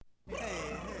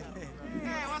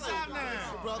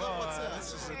brother? What's up?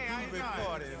 This is a good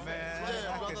recording, man.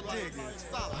 Yeah, I brother. can Like, dig it.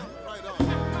 solid. Right on.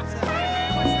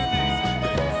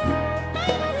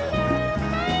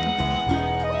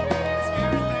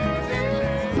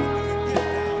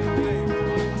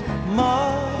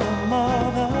 Mother,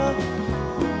 mother,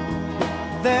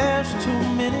 there's too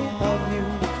many of you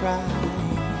crying.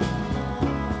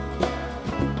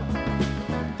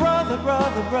 Brother,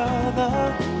 brother,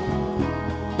 brother,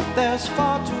 there's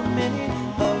far too many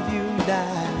of you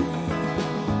dying.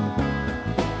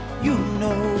 You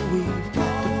know we've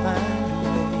got to find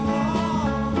a way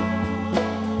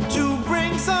to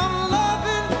bring some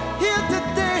loving here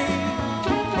today.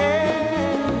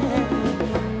 Yeah.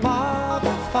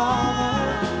 Father,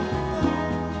 Father,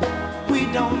 we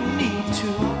don't need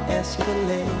to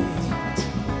escalate.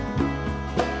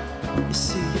 You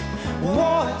see,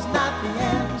 war is not the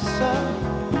answer,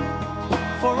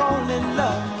 for only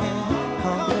love can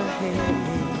conquer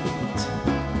hate.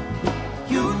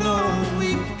 You know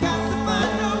we've got to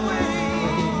find a way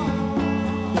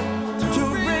to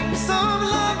bring some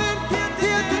loving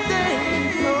here today.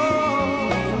 Oh,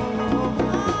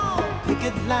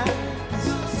 picket lines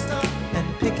and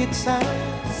picket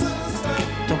signs,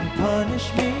 don't punish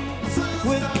me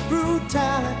with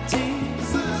brutality.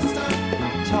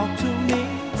 Talk to me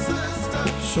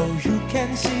so you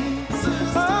can see.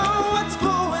 Oh, what's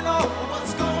going on?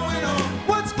 What's going on?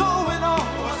 What's going on?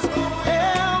 What's going on?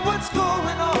 Yeah, what's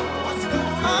going on? What's going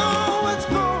on? Oh, what's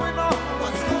going on?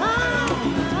 What's going on?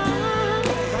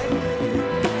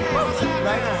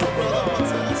 Right now, brother.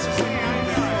 What's up?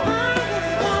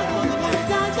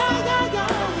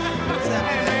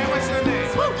 Hey, man, what's your name?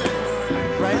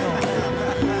 Right on.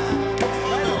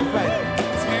 Right.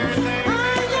 Everything.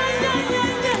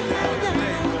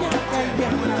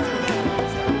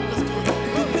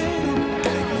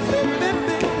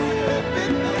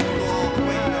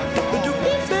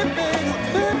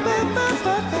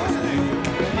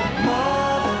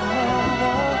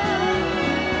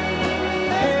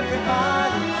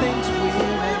 Everybody thinks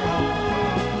we're wrong.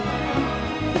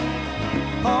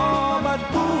 Oh, but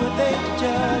who are they to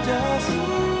judge us?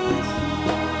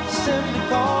 Simply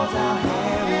cause our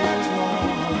hair is long.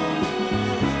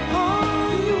 Oh,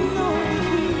 you know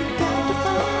we've got to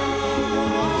find.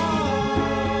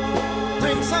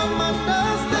 Bring some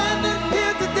understanding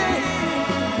here today.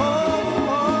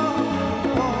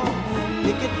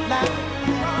 Picket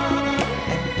lines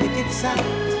and picket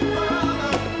signs,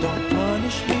 don't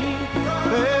punish me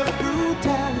with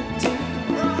brutality.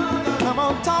 Come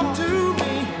on, talk to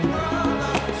me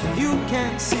so you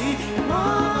can see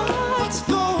what's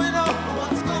going on.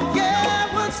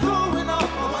 Yeah, what's going on?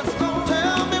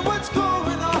 Tell me what's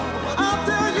going on. I'll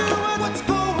tell you what's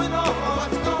going on.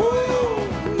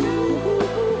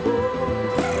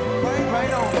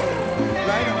 Right on.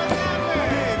 Right on.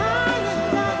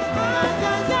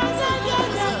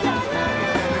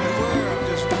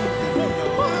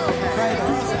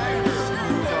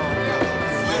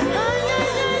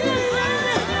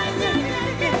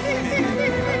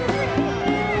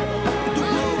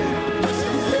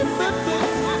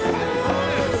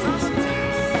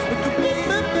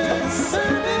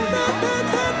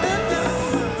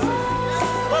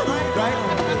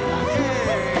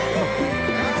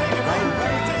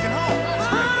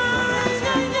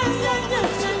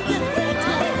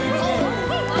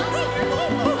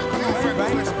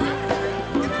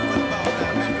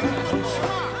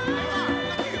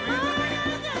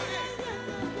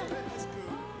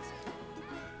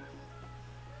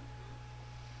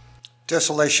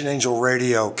 Desolation Angel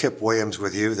Radio, Kip Williams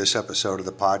with you, this episode of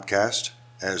the podcast.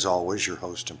 As always, your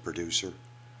host and producer.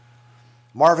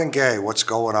 Marvin Gaye, what's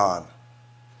going on?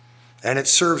 And it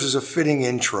serves as a fitting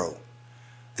intro.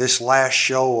 This last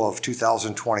show of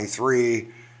 2023,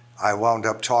 I wound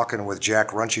up talking with Jack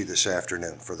Runchey this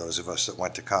afternoon, for those of us that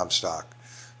went to Comstock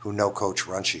who know Coach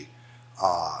Runchey.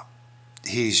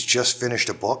 He's just finished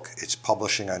a book. It's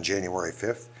publishing on January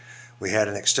 5th. We had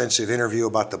an extensive interview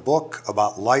about the book,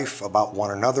 about life, about one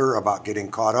another, about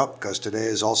getting caught up, because today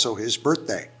is also his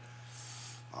birthday.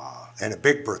 And a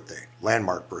big birthday,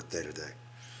 landmark birthday today.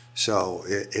 So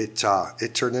it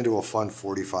turned into a fun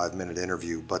 45-minute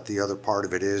interview. But the other part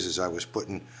of it is I was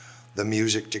putting the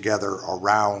music together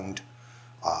around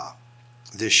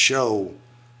this show.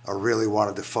 I really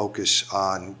wanted to focus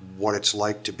on what it's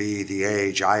like to be the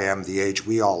age I am, the age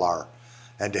we all are,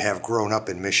 and to have grown up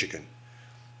in Michigan.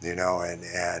 You know, and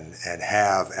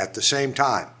have at the same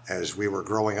time as we were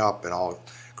growing up and all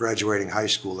graduating high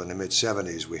school in the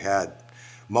mid-'70s, we had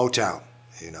Motown,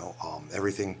 you know,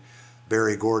 everything.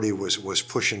 Berry Gordy was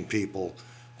pushing people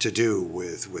to do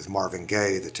with Marvin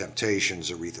Gaye, The Temptations,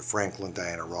 Aretha Franklin,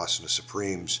 Diana Ross and the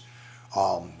Supremes.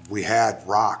 We had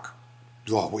rock.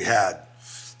 Well, we had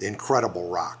incredible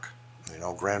rock.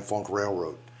 Grand Funk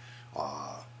Railroad,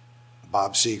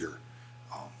 Bob Seger.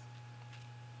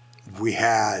 We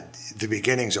had the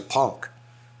beginnings of punk,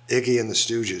 Iggy and the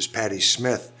Stooges, Patti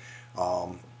Smith.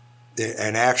 And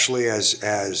actually,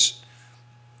 as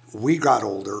we got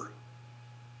older,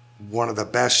 one of the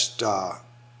best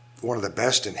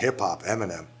in hip hop,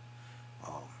 Eminem,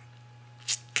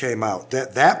 came out.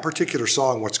 That particular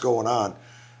song, "What's Going On,"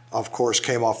 of course,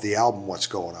 came off the album "What's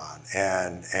Going On,"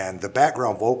 and the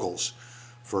background vocals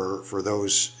for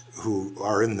those who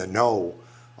are in the know,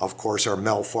 of course, are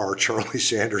Mel Farr, Charlie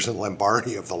Sanders, and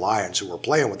Lombardi of the Lions, who were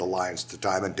playing with the Lions at the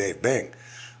time, and Dave Bing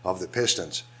of the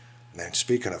Pistons. And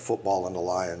speaking of football and the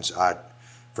Lions,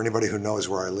 for anybody who knows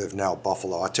where I live now,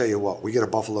 Buffalo, I'll tell you what, we get a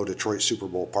Buffalo-Detroit Super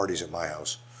Bowl parties at my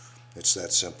house. It's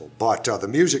that simple. But the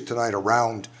music tonight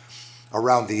around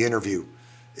the interview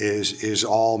is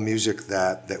all music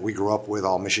that we grew up with,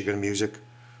 all Michigan music,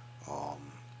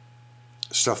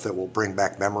 stuff that will bring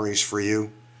back memories for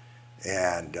you.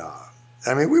 And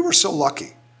I mean, we were so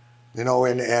lucky, and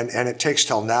it takes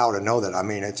till now to know that. I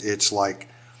mean, it's like,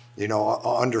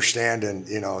 understanding,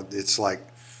 it's like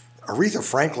Aretha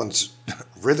Franklin's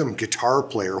rhythm guitar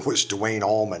player was Dwayne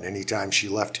Allman anytime she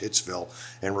left Hitsville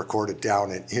and recorded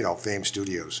down at, Fame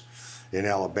Studios in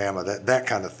Alabama, that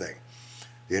kind of thing.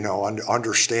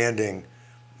 Understanding,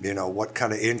 what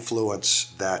kind of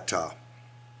influence that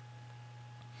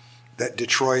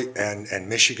Detroit and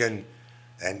Michigan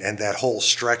and that whole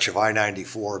stretch of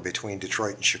I-94 between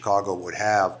Detroit and Chicago would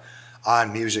have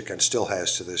on music, and still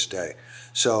has to this day.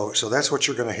 So that's what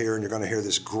you're going to hear, and you're going to hear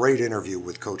this great interview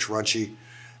with Coach Runchey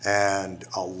and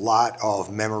a lot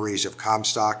of memories of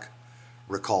Comstock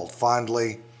recalled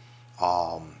fondly.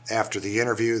 After the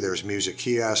interview, there's music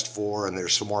he asked for, and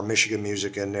there's some more Michigan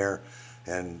music in there.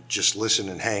 And just listen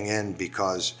and hang in,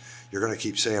 because you're going to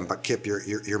keep saying, "But Kip,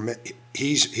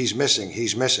 he's missing."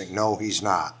 No, he's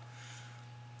not.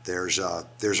 There's a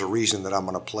reason that I'm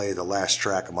going to play the last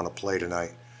track I'm going to play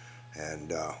tonight,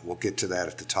 and we'll get to that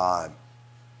at the time.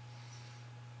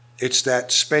 It's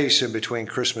that space in between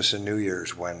Christmas and New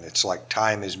Year's when it's like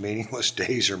time is meaningless,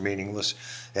 days are meaningless,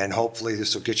 and hopefully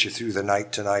this will get you through the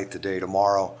night tonight, the day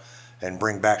tomorrow, and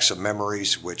bring back some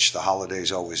memories, which the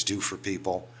holidays always do for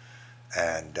people.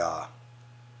 And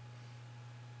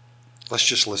let's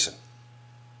just listen.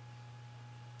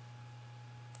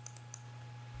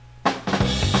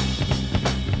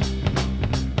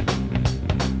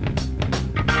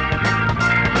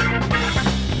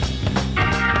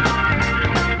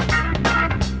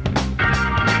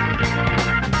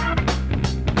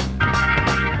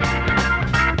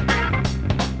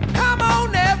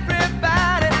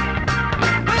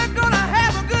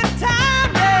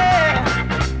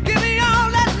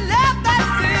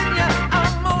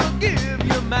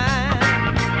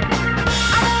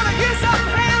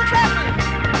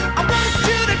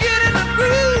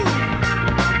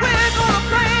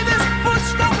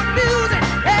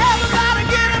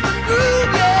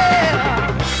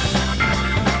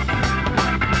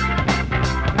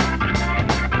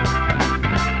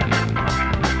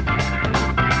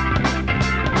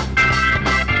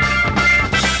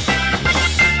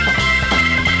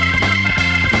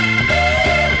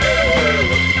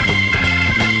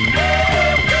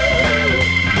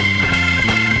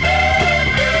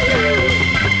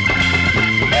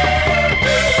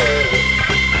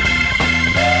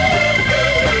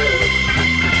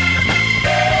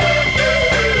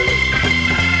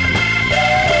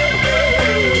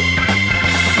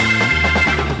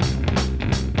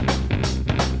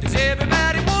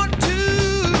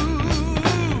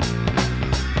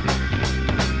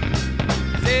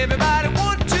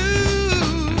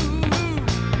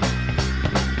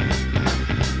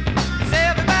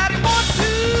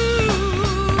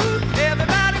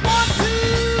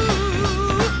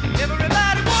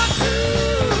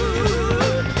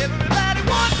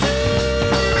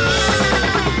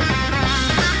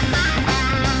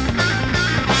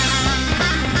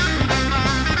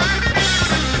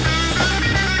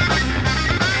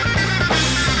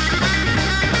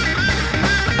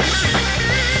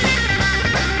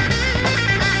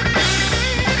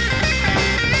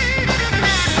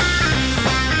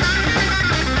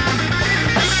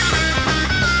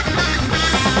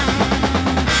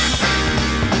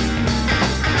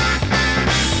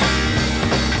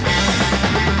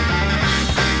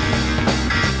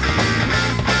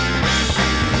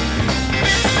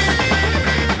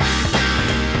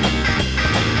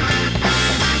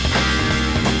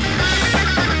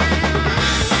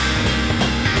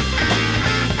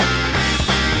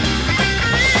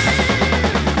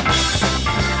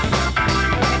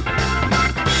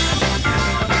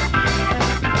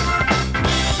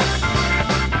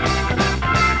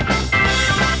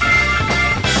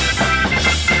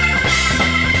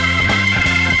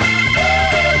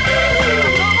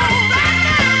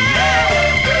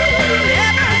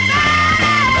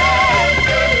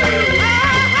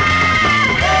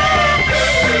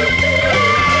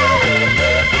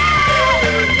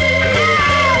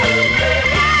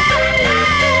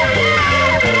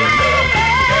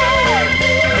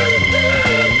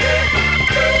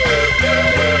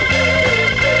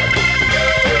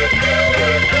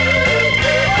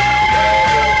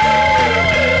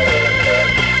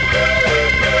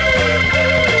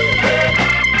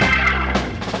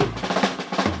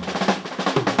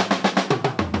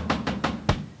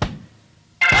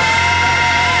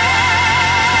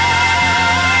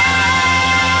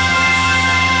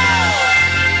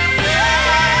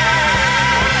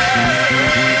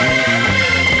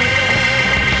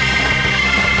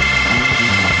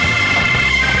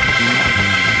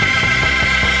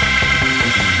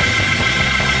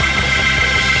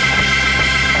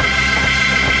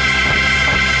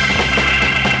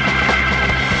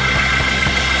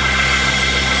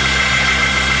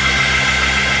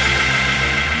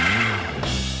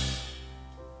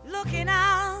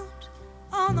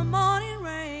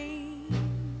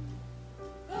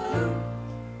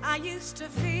 used to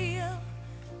feel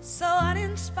so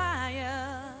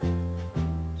uninspired.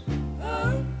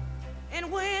 Oh.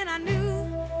 And when I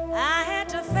knew I had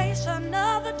to face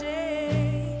another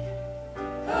day,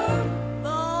 oh,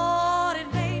 Lord,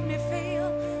 it made me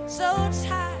feel so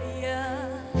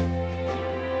tired.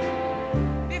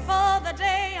 Before the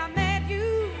day I met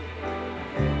you,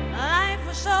 life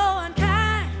was so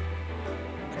unkind,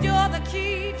 but you're the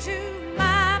key to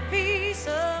my peace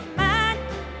of mind.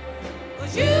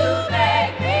 'Cause you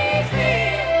make me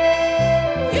feel,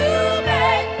 you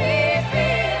make me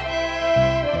feel,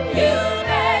 you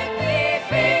make me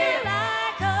feel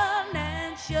like a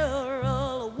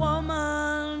natural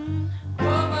woman.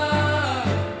 Woman.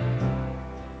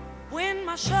 When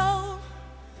my soul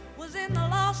was in the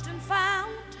lost and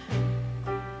found,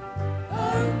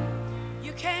 oh,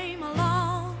 you came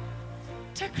along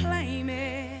to claim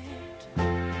it.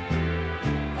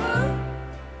 Oh,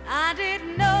 I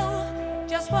didn't know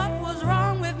just what was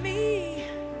wrong with me,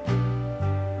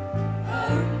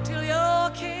 oh, till your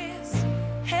kiss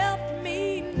helped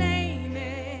me name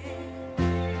it.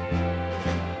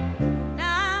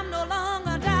 Now I'm no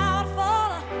longer doubtful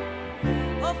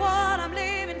of what I'm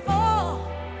living for,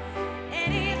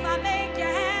 and if I make you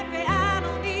happy, I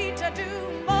don't need to do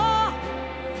more.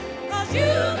 'Cause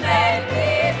you make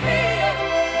me feel,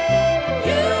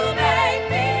 you make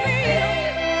me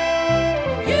feel,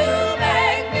 you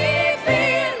make me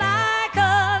feel like a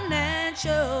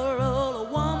natural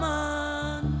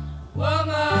woman.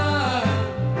 Woman.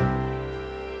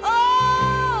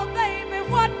 Oh, baby,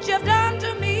 what you've done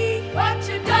to me, what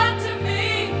you've done to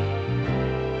me.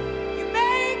 You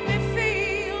make me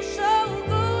feel so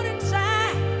good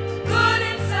inside, good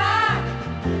inside.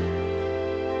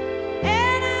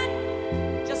 And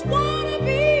I just wanna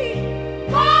be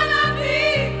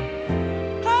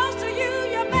close to you.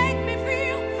 You make me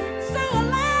feel so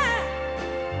alive.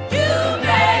 You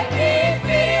make me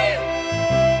feel,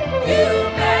 you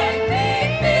make me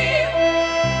feel,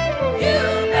 you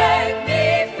make me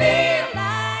feel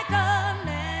like a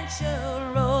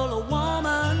natural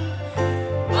woman.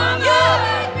 Woman. You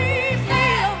make me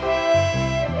feel,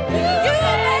 you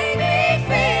make me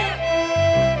feel,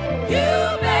 you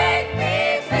make me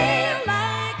feel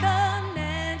like a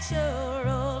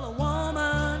natural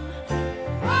woman.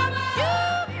 Woman. You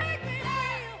make me feel.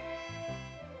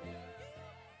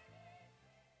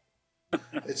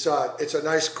 It's a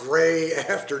nice gray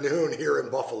afternoon here in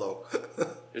Buffalo.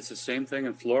 It's the same thing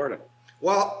in Florida.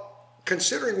 Well,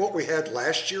 considering what we had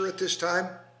last year at this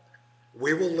time,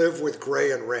 we will live with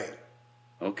gray and rain.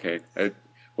 Okay.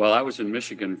 Well, I was in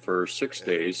Michigan for 6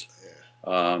 days.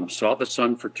 Saw the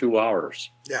sun for 2 hours,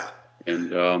 Yeah.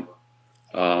 and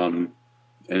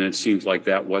it seems like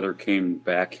that weather came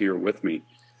back here with me.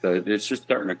 It's just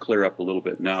starting to clear up a little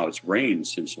bit now. It's rained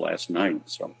since last night,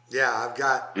 so Yeah, I've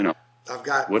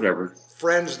got whatever.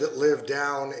 friends that live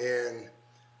down in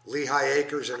Lehigh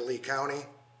Acres in Lee County,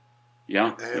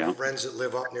 Yeah, and I yeah. have friends that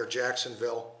live up near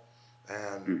Jacksonville,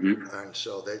 and and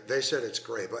so they said it's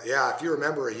great. But yeah, if you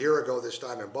remember a year ago this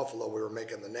time in Buffalo, we were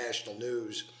making the national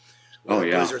news with Oh, a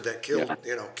yeah. blizzard that killed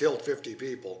Yeah. killed 50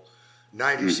 people,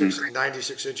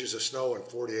 96 inches of snow in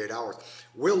 48 hours.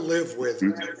 We'll live with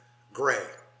gray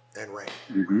and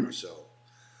rain. So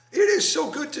it is so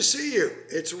good to see you.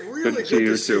 It's really good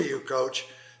to see you, Coach.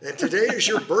 And today is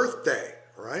your birthday,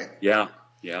 right? Yeah,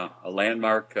 a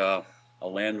landmark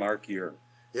year.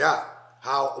 Yeah.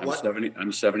 How? I'm What? 70.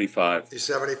 I'm 75. You're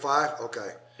 75?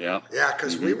 Okay. Yeah. Yeah,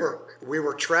 because we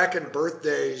were tracking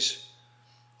birthdays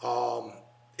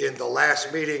in the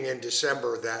last meeting in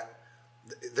December. That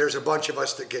there's a bunch of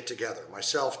us that get together.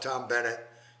 Myself, Tom Bennett,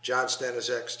 John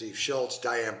Stanizek, Steve Schultz,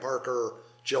 Diane Parker,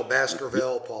 Jill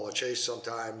Baskerville, Paula Chase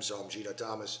sometimes, Gina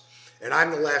Thomas, and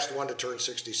I'm the last one to turn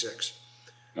 66.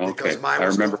 Okay. Because mine I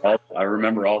was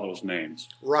remember all those names.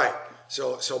 Right.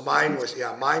 So mine was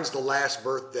mine's the last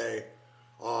birthday.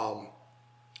 I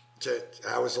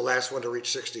was the last one to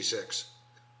reach 66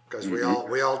 because we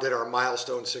all did our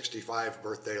milestone 65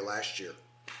 birthday last year.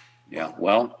 Yeah.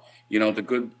 Well,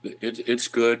 it's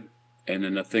good, and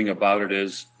then the thing about it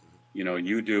is,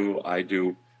 you do, I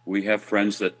do. We have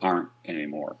friends that aren't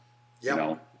anymore.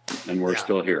 Yep. And we're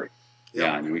still here. Yep.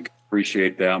 Yeah, and we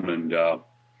appreciate them, and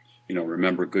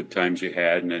remember good times you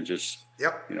had, and then just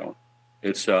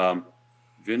it's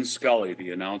Vin Scully,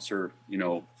 the announcer,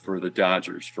 for the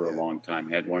Dodgers for a long time,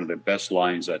 had one of the best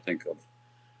lines I think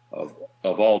of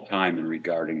all time in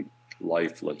regarding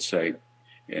life, let's say.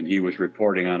 And he was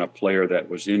reporting on a player that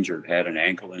was injured, had an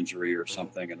ankle injury or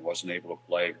something, and wasn't able to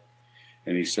play.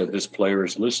 And he said, "This player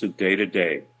is listed day to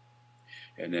day."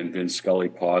 And then Vin Scully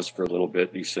paused for a little bit,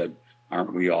 and he said,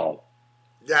 "Aren't we all?"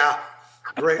 Yeah.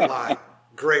 Great line.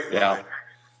 Great Yeah. line.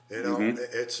 You know,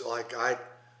 it's like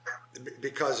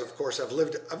because of course I've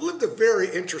lived a very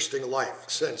interesting life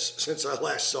since I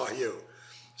last saw you.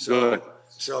 So, Good.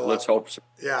 So Let's hope so.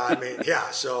 Yeah, I mean, yeah.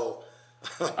 So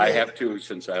I have too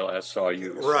since I last saw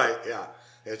you. So right. Yeah.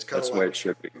 It's kind that's of the way like it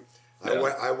should be.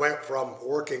 Yeah. I went from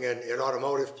working in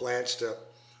automotive plants to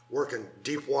working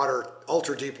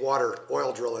ultra deep water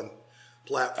oil drilling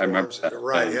platforms. I remember that.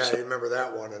 Right. Yeah. You remember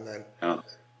that one, and then. Yeah.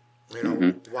 You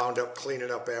know, wound up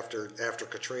cleaning up after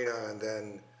Katrina, and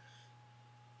then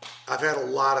I've had a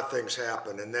lot of things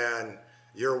happen. And then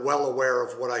you're well aware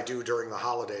of what I do during the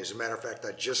holidays. As a matter of fact,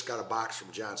 I just got a box from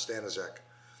John Stanizek.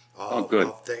 Oh,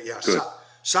 good. Yeah, Good.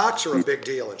 Socks are a big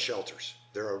deal in shelters.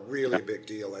 They're a really big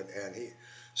deal, and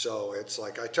so it's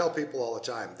like I tell people all the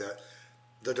time that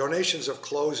the donations of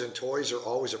clothes and toys are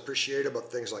always appreciated,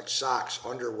 but things like socks,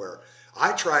 underwear.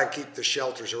 I try and keep the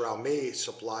shelters around me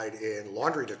supplied in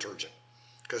laundry detergent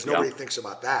because nobody thinks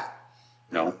about that.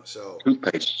 No. So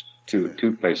Toothpaste.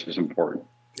 Toothpaste is important.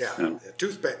 yeah.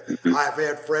 Toothpaste. I've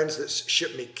had friends that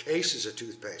ship me cases of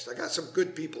toothpaste. I got some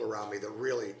good people around me that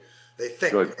really they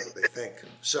think. Good. They think.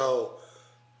 So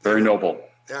Very noble.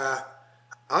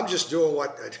 I'm just doing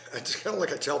what it's kind of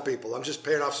like I tell people. I'm just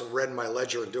paying off some red in my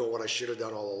ledger and doing what I should have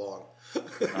done all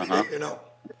along. You know.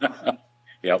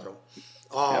 Yep.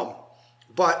 So,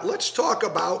 But let's talk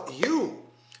about you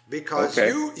because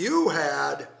you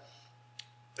had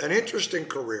an interesting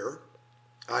career.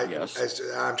 Yes.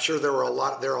 I'm sure there are a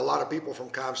lot of people from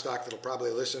Comstock that'll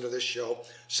probably listen to this show.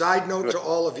 Side note to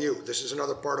all of you, this is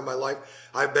another part of my life.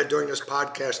 I've been doing this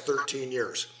podcast 13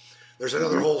 years. There's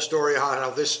another whole story on how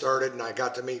this started, and I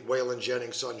got to meet Waylon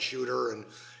Jennings' son Shooter, and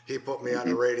he put me on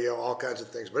the radio, all kinds of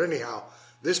things. But anyhow,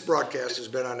 this broadcast has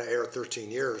been on the air 13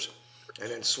 years,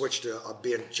 and then switched to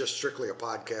being just strictly a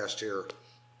podcast here.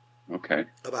 Okay.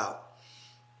 About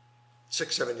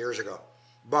 6-7 years ago,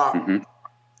 but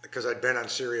because I'd been on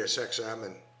Sirius XM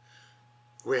and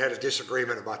we had a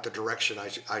disagreement about the direction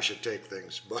I should take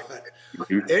things. But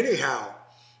anyhow,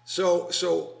 so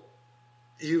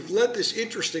you've led this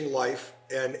interesting life,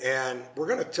 and we're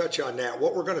going to touch on that.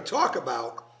 What we're going to talk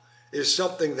about is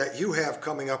something that you have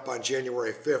coming up on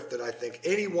January 5th that I think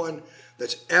anyone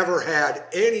that's ever had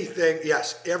anything,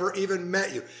 ever even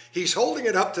met you. He's holding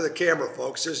it up to the camera,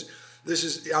 folks. This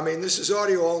is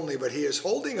audio only, but he is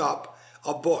holding up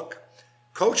a book.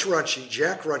 Coach Runchey,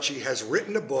 Jack Runchey, has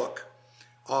written a book,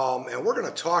 and we're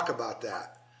going to talk about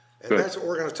that. And that's what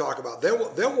we're going to talk about. Then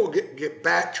we'll get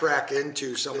backtrack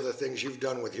into some of the things you've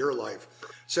done with your life.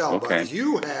 So, but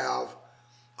you have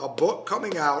a book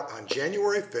coming out on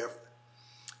January 5th.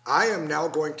 I am now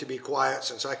going to be quiet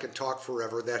since I can talk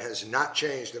forever. That has not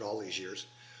changed in all these years.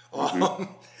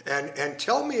 And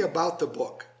tell me about the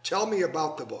book. Tell me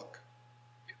about the book.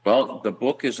 Well, the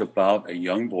book is about a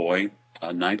young boy,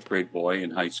 a ninth grade boy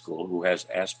in high school who has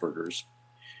Asperger's.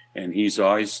 And he's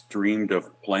always dreamed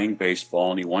of playing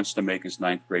baseball, and he wants to make his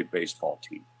ninth grade baseball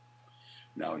team.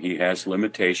 Now, he has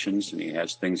limitations, and he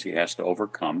has things he has to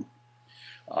overcome.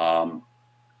 And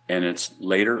it's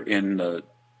later in the,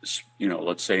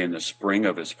 let's say in the spring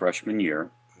of his freshman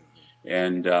year.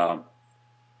 And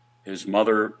his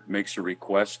mother makes a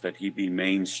request that he be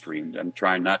mainstreamed. I'm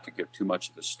trying not to give too much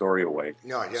of the story away.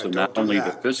 So not only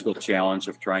the physical challenge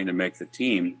of trying to make the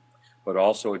team, but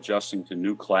also adjusting to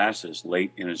new classes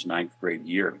late in his ninth grade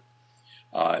year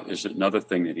is another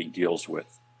thing that he deals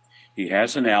with. He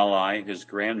has an ally, his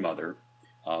grandmother.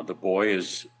 The boy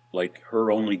is like her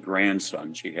only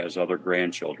grandson. She has other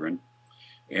grandchildren.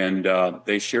 And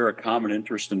they share a common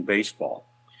interest in baseball.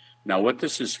 Now, what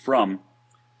this is from,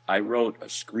 I wrote a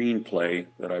screenplay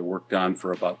that I worked on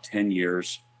for about 10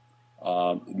 years.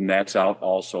 And that's out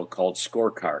also called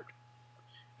Scorecard.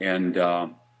 And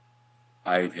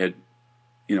I had,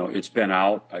 it's been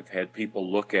out. I've had people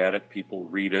look at it, people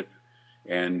read it,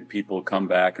 and people come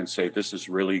back and say, this is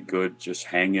really good. Just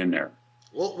hang in there.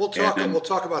 We'll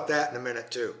talk about that in a minute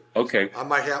too. Okay. I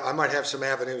might have some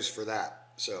avenues for that.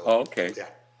 So. Oh, okay. Yeah.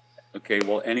 Okay.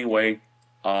 Well, anyway,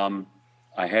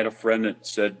 I had a friend that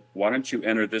said, why don't you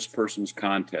enter this person's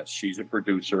contest? She's a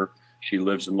producer. She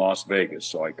lives in Las Vegas.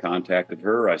 So I contacted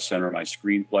her. I sent her my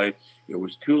screenplay. It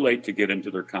was too late to get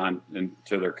into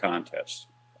their contest.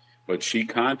 But she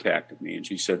contacted me and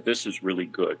she said, this is really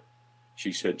good.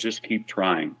 She said, just keep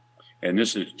trying. And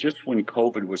this is just when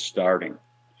COVID was starting.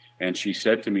 And she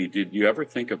said to me, did you ever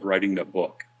think of writing a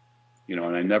book? And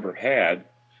I never had.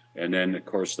 And then, of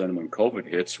course, when COVID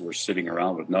hits, we're sitting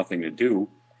around with nothing to do.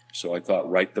 So I thought,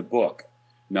 write the book.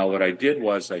 Now, what I did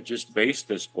was I just based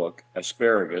this book,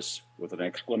 Asparagus, with an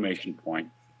exclamation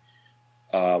point,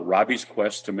 Robbie's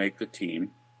quest to make the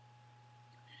team.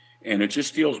 And it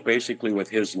just deals basically with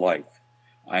his life.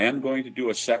 I am going to do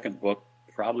a second book,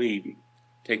 probably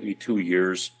take me 2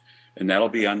 years, and that'll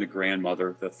be on the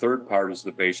grandmother. The third part is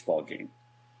the baseball game.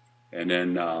 And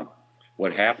then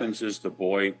what happens is the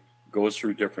boy goes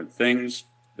through different things.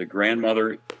 The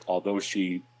grandmother, although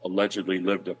she allegedly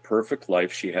lived a perfect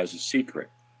life, she has a secret.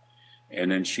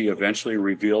 And then she eventually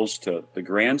reveals to the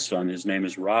grandson, his name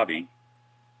is Robbie,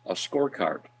 a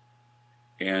scorecard.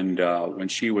 And when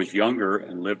she was younger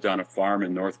and lived on a farm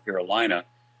in North Carolina,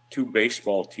 2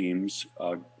 baseball teams,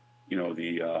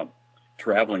 the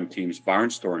traveling teams,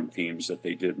 barnstorm teams that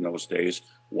they did in those days,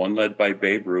 one led by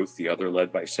Babe Ruth, the other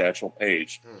led by Satchel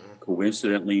Paige,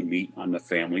 coincidentally meet on the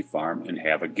family farm and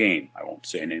have a game. I won't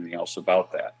say anything else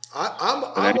about that.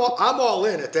 I'm all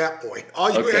in at that point.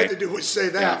 All you had to do was say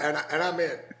that, and I'm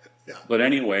in. Yeah. But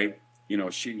anyway,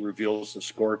 she reveals the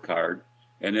scorecard,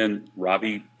 and then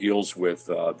Robbie deals with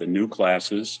the new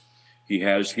classes. He's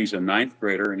a 9th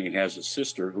grader, and he has a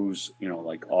sister who's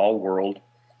like all world,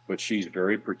 but she's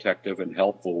very protective and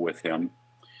helpful with him.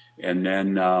 And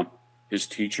then his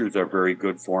teachers are very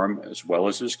good for him, as well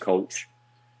as his coach.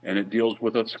 And it deals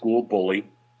with a school bully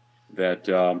that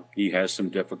he has some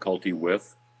difficulty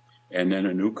with, and then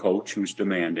a new coach who's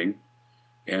demanding.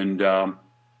 And it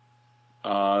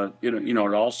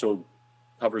also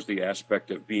covers the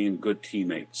aspect of being good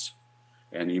teammates,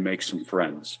 and he makes some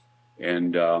friends.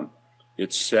 And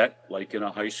it's set like in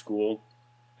a high school.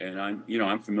 And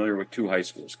I'm familiar with 2 high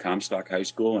schools, Comstock High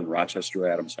School and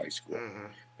Rochester Adams High School.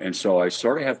 And so I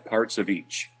sort of have parts of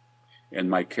each. And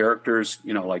my characters,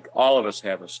 like all of us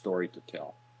have a story to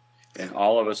tell. And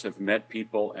all of us have met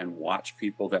people and watched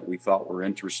people that we thought were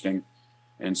interesting.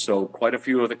 And so quite a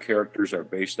few of the characters are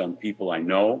based on people I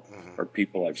know or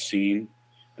people I've seen.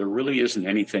 There really isn't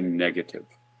anything negative.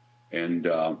 And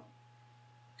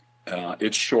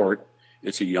it's short.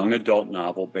 It's a young adult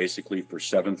novel, basically for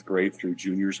 7th grade through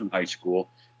juniors in high school,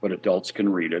 but adults can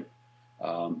read it.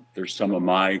 There's some of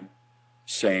my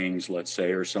sayings, let's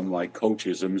say, or some of my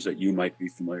coachisms that you might be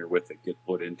familiar with that get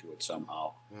put into it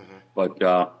somehow. But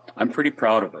I'm pretty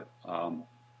proud of it.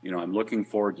 I'm looking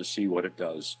forward to see what it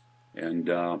does. And,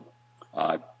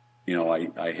 I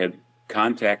had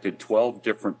contacted 12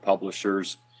 different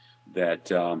publishers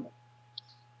that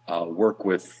work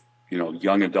with,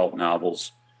 young adult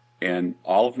novels. And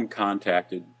all of them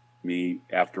contacted me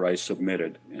after I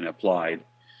submitted and applied.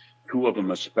 2 of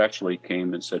them especially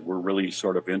came and said, we're really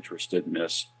sort of interested in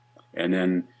this. And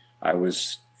then I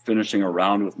was finishing a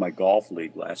round with my golf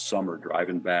league last summer,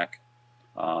 driving back,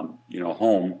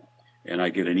 home. And I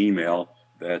get an email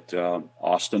that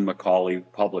Austin Macaulay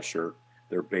publisher,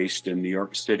 they're based in New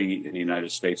York City in the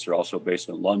United States. They're also based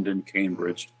in London,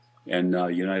 Cambridge, and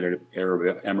United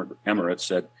Arab Emirates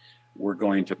said, we're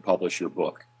going to publish your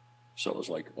book. So it was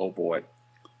like, oh boy.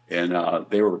 And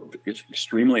they were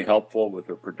extremely helpful with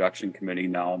their production committee.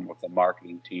 Now I'm with the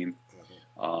marketing team,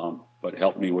 but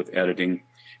helped me with editing.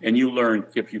 And you learn,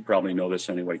 Kip, you probably know this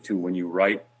anyway too, when you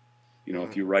write,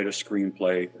 if you write a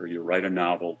screenplay or you write a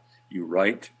novel, you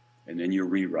write and then you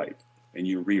rewrite and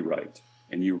you rewrite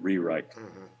and you rewrite.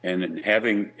 And then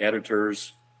having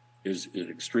editors is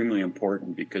extremely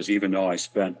important, because even though I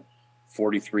spent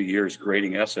 43 years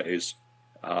grading essays,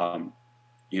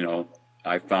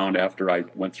 I found after I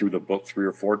went through the book 3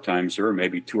 or 4 times, there were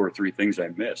maybe 2 or 3 things I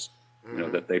missed,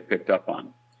 that they picked up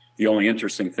on. The only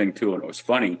interesting thing too, and it was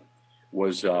funny,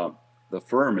 was the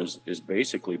firm is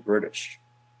basically British.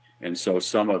 And so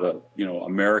some of the,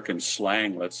 American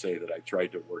slang, let's say, that I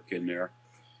tried to work in there,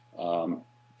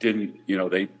 didn't,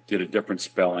 they did a different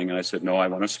spelling. And I said, no, I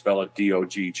want to spell it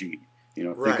D-O-G-G,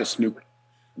 think of Snoop.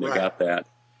 They got that.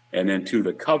 And then to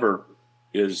the cover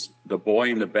is the boy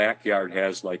in the backyard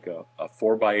has like a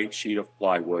 4x8 sheet of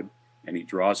plywood, and he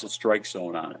draws a strike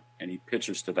zone on it, and he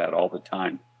pitches to that all the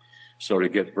time. So to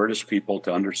get British people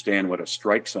to understand what a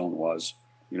strike zone was,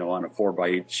 on a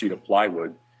 4x8 sheet of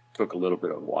plywood, took a little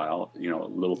bit of a while,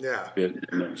 bit.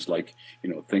 And it was like,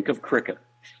 think of cricket,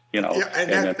 Yeah,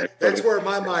 and that's where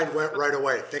my mind went right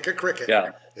away. Think of cricket.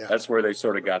 Yeah. That's where they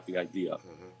sort of got the idea.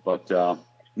 But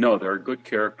no, they're good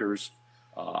characters.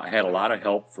 I had a lot of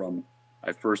help from,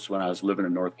 when I was living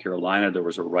in North Carolina, there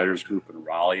was a writers group in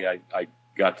Raleigh I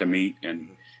got to meet,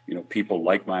 and, people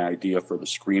liked my idea for the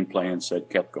screenplay and said,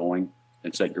 kept going,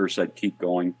 and said, keep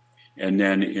going. And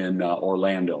then in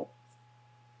Orlando,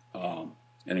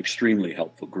 an extremely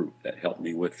helpful group that helped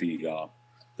me with the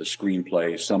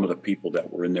screenplay. Some of the people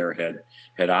that were in there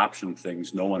had optioned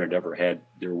things no one had ever had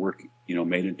their work,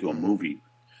 made into a movie.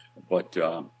 But,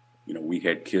 we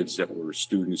had kids that were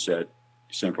students at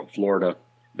Central Florida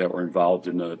that were involved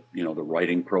in the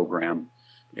writing program,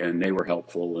 and they were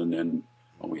helpful. And then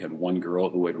We had one girl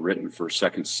who had written for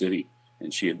Second City,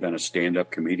 and she had been a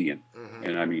stand-up comedian.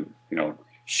 And I mean,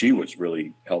 she was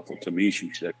really helpful to me.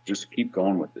 She said, just keep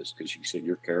going with this, because she said,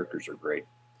 your characters are great.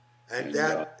 And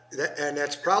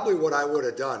that's probably what I would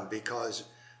have done, because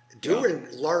due in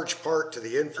large part to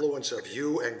the influence of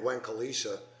you and Gwen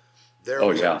Kalisa, there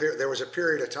was a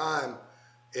period of time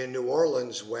in New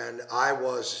Orleans when I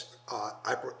was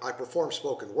I performed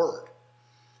spoken word.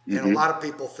 And a lot of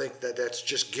people think that that's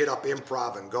just get up,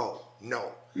 improv, and go.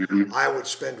 No. I would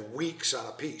spend weeks on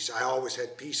a piece. I always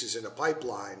had pieces in a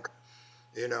pipeline,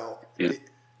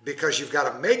 because you've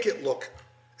got to make it look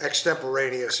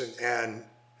extemporaneous and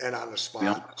on the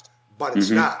spot. But it's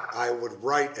not. I would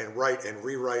write and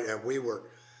rewrite, and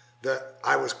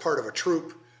I was part of a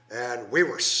troupe, and we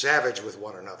were savage with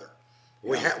one another.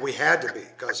 We had to be,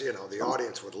 because the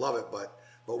audience would love it,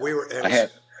 but we were.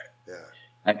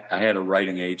 I had a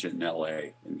writing agent in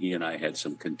L.A., and he and I had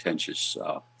some contentious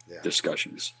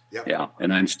discussions. Yeah,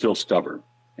 and I'm still stubborn.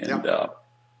 And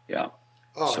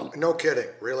Oh, no kidding,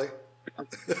 really?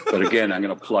 But again, I'm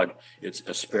going to plug. It's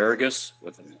asparagus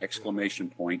with an exclamation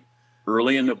point.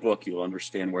 Early in the book, you'll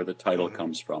understand where the title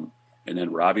comes from, and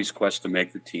then Robbie's quest to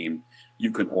make the team.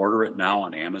 You can order it now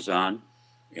on Amazon,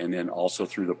 and then also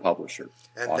through the publisher,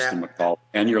 Austin McCall,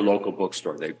 and your local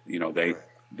bookstore.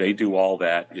 They do all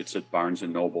that. It's at Barnes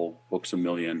and Noble, Books A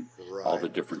Million, all the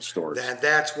different stores. And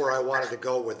that's where I wanted to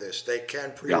go with this. They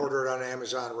can pre-order it on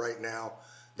Amazon right now.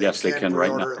 They can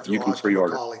right now. You can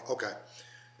pre-order. Okay.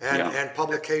 And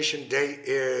publication date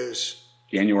is?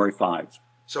 January 5.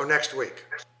 So next week.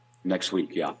 Next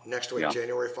week, Next week,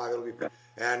 January 5, it'll be.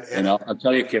 And I'll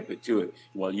tell you, Kip, too.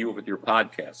 Well, you with your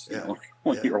podcast,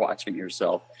 when you're watching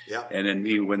yourself, and then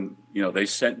me when they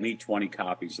sent me 20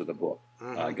 copies of the book.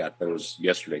 I got those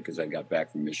yesterday because I got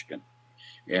back from Michigan,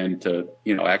 and to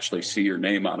actually see your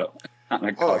name on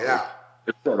a cover,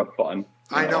 it's sort of fun.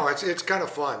 I know it's kind of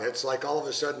fun. It's like all of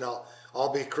a sudden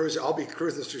I'll be cruising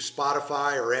through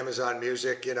Spotify or Amazon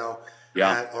Music,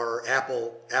 or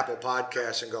Apple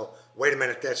Podcasts, and go, wait a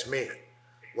minute, that's me.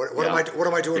 What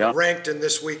am I doing ranked in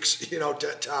this week's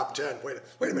top 10? Wait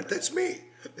a minute, that's me.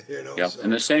 So.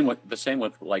 And the same with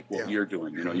like what you're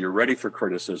doing. You're ready for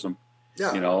criticism.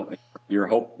 You're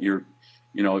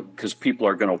because people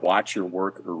are going to watch your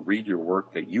work or read your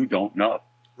work that you don't know.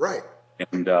 Right.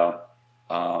 And I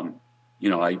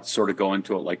sort of go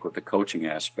into it like with the coaching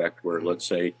aspect, where let's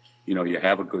say you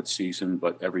have a good season,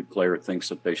 but every player thinks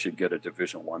that they should get a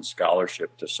Division I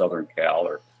scholarship to Southern Cal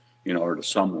or to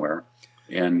somewhere.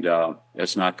 And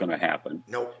it's not going to happen.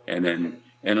 Nope. And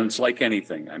it's like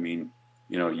anything. I mean,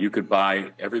 you could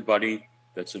buy everybody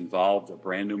that's involved a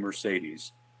brand new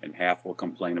Mercedes, and half will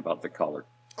complain about the color.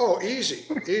 Oh,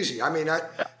 easy. I mean,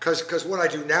 because what I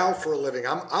do now for a living,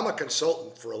 I'm a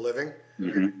consultant for a living,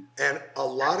 and a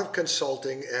lot of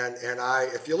consulting. And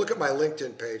if you look at my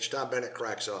LinkedIn page, Tom Bennett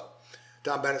cracks up.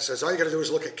 Tom Bennett says all you got to do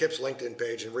is look at Kip's LinkedIn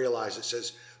page and realize it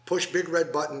says push big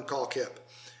red button, call Kip.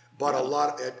 But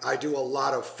I do a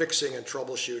lot of fixing and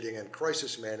troubleshooting and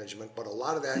crisis management, but a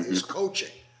lot of that is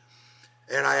coaching.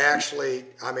 And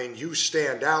you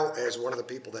stand out as one of the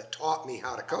people that taught me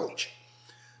how to coach.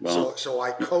 Wow. So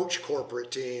I coach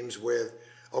corporate teams with,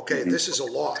 this is a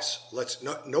loss.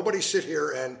 Nobody sit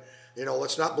here and,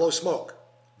 let's not blow smoke.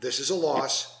 This is a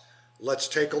loss. Let's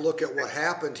take a look at what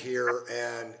happened here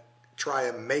and try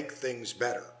and make things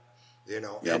better.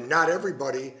 And not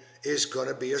everybody is going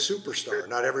to be a superstar.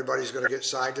 Not everybody's going to get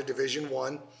signed to Division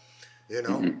I,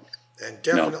 and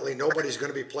definitely nobody's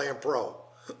going to be playing pro.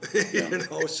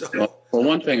 So. Well,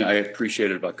 one thing I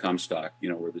appreciated about Comstock,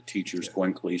 where the teachers,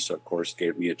 Gwen Kalisa, of course,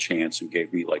 gave me a chance and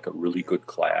gave me like a really good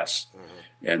class.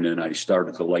 And then I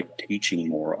started to like teaching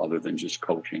more other than just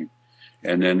coaching.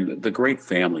 And then the great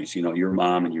families, your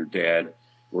mom and your dad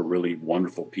were really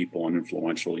wonderful people and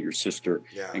influential, your sister.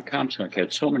 Yeah. And Comstock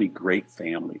had so many great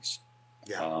families.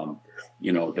 Yeah.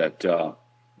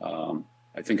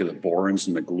 I think of the Borens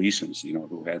and the Gleasons,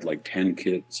 who had like 10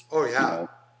 kids. Oh, yeah.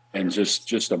 And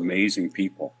just amazing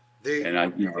people.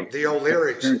 The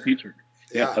O'Learys. Parent teacher.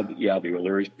 Yeah, the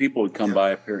O'Learys. People would come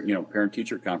by parent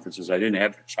teacher conferences. I didn't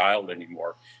have a child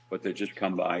anymore, but they'd just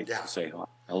come by to say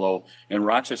hello. And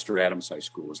Rochester Adams High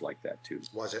School was like that too.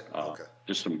 Was it? Okay.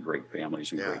 Just some great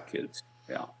families and great kids.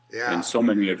 Yeah. Yeah. And so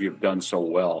many of you have done so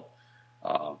well.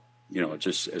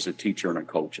 Just as a teacher and a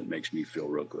coach, it makes me feel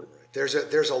real good.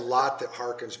 There's a lot that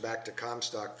harkens back to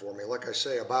Comstock for me. Like I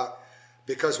say,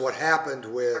 because what happened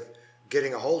with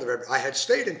getting a hold of it, I had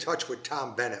stayed in touch with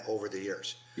Tom Bennett over the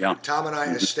years. Yeah. Tom and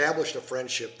I established a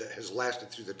friendship that has lasted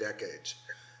through the decades.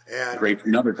 And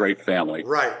another great family.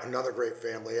 Right, another great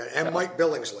family. And Mike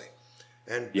Billingsley.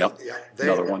 And Yep. yeah,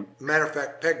 Another one. Matter of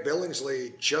fact, Peg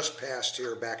Billingsley just passed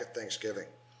here back at Thanksgiving.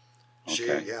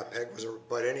 Okay. Peg was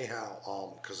but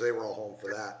anyhow, because they were all home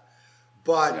for that.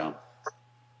 But Yeah.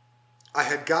 I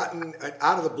had gotten,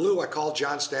 out of the blue, I called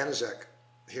John Stanizek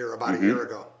here about a year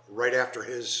ago, right after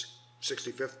his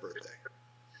 65th birthday.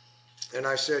 And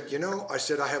I said,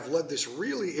 I have led this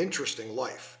really interesting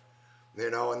life,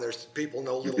 and there's people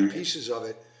know little pieces of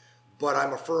it, but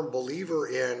I'm a firm believer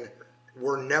in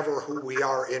we're never who we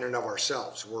are in and of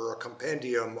ourselves. We're a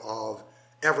compendium of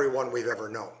everyone we've ever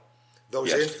known.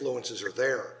 Those influences are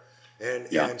there.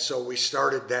 And so we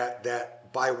started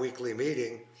that bi-weekly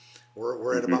meeting.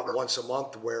 We're at about once a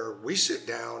month where we sit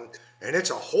down, and it's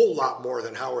a whole lot more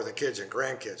than how are the kids and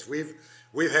grandkids.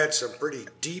 We've had some pretty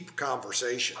deep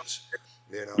conversations,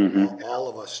 all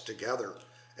of us together.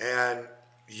 And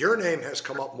your name has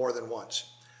come up more than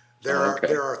once. There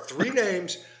are three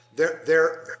names.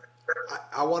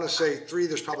 I want to say three.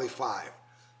 There's probably five,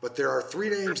 but there are three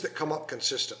names that come up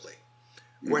consistently.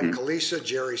 Gwen Kalisa,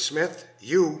 Jerry Smith,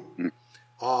 you.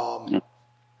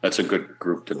 That's a good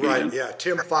group to be in. Right, yeah.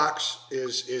 Tim Fox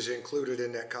is included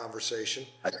in that conversation.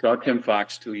 I saw Tim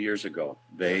Fox 2 years ago.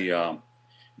 They have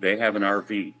an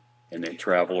RV and they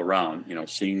travel around,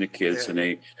 seeing the kids, and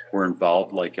they were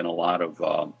involved like in a lot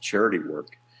of charity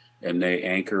work, and they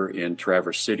anchor in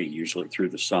Traverse City usually through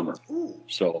the summer. Ooh.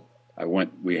 So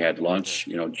we had lunch,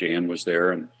 Jan was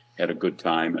there and had a good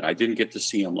time. And I didn't get to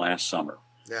see him last summer,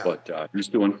 but he's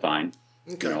doing fine.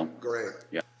 Okay, great.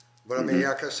 Yeah. But I mean,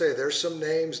 like I say, there's some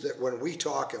names that when we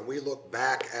talk and we look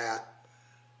back at,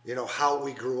 how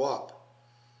we grew up,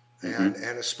 and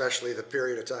especially the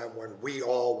period of time when we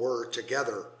all were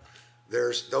together,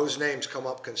 those names come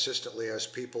up consistently as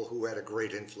people who had a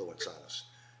great influence on us.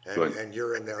 And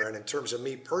you're in there. And in terms of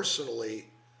me personally,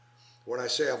 when I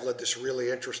say I've led this really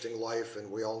interesting life, and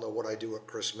we all know what I do at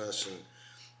Christmas, and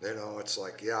it's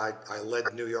like, I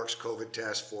led New York's COVID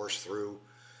task force through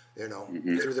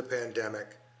the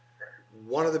pandemic.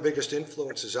 One of the biggest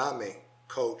influences on me,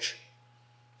 Coach.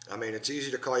 I mean, it's easy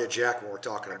to call you Jack when we're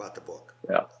talking about the book.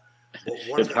 Yeah.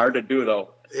 It's hard to do,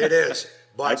 though. It is.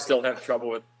 But I still have trouble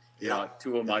with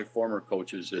two of my former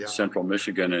coaches at Central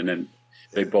Michigan, and then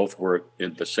they both were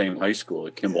in the same high school,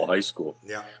 at Kimball High School.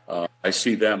 Yeah. I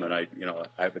see them, and I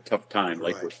have a tough time,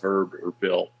 like with Herb or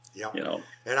Bill. Yeah.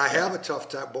 And I have a tough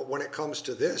time, but when it comes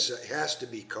to this, it has to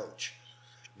be Coach,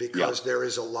 because there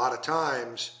is a lot of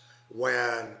times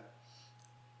when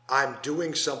I'm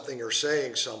doing something or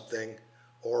saying something,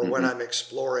 or when I'm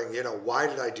exploring, why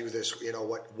did I do this?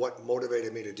 What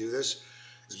motivated me to do this?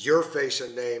 Your face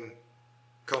and name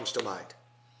comes to mind.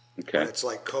 Okay. And it's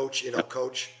like, Coach,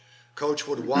 Coach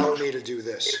would want me to do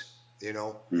this,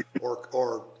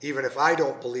 or even if I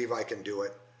don't believe I can do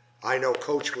it, I know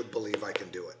Coach would believe I can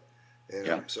do it.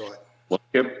 So well,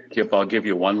 Kip, I'll give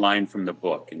you one line from the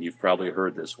book, and you've probably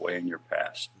heard this way in your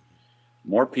past.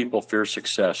 More people fear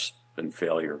success than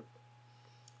failure.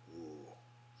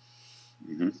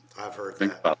 I've heard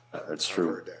Think that. about that. That's true.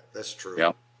 I've heard that. That's true.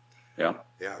 Yeah.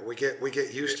 Yeah. We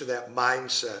get used to that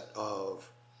mindset of,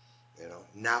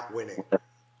 not winning.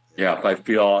 Yeah. If I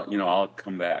feel, I'll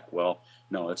come back. Well,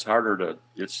 no, it's harder to,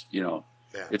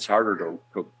 it's harder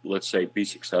to, let's say, be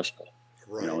successful.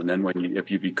 Right. And then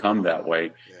if you become that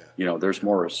way, there's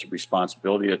more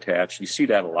responsibility attached. You see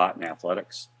that a lot in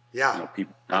athletics. Yeah.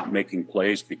 People not making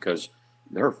plays because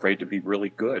they're afraid to be really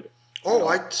good. Oh,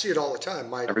 I see it all the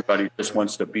time. Everybody just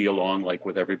wants to be along like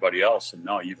with everybody else. And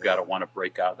no, you've got to want to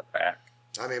break out of the pack.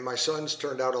 I mean, my sons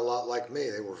turned out a lot like me.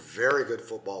 They were very good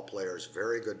football players,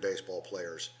 very good baseball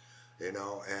players, and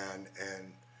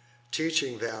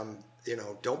teaching them,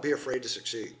 don't be afraid to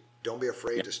succeed. Don't be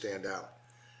afraid to stand out.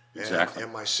 Exactly.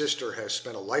 And my sister has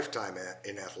spent a lifetime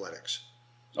in athletics.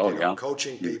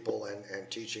 Coaching people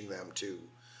and teaching them to,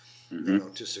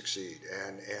 to succeed.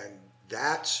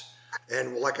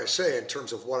 And like I say, in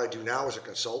terms of what I do now as a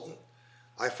consultant,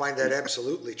 I find that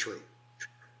absolutely true.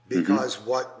 Because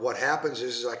what happens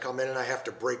is I come in and I have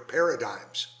to break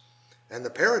paradigms. And the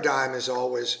paradigm is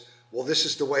always, well, this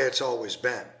is the way it's always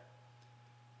been.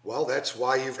 Well, that's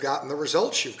why you've gotten the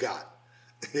results you've got,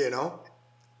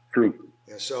 True.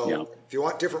 And so if you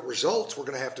want different results, we're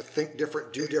going to have to think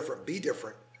different, do different, be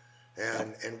different,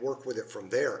 and work with it from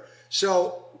there.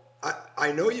 So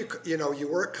I know you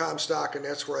were at Comstock, and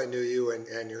that's where I knew you,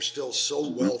 and you're still so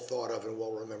well thought of and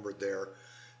well remembered there.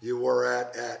 You were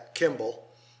at Kimball,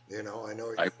 I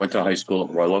know. I went to high school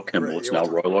at Royal Oak Kimball. It's now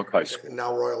Royal Oak High School.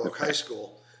 Now Royal Oak High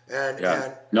School. And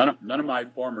none of my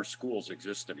former schools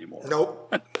exist anymore.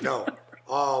 Nope, no.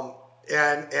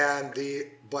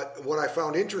 But what I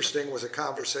found interesting was a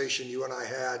conversation you and I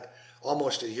had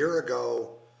almost a year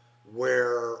ago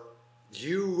where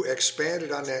you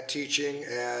expanded on that teaching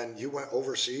and you went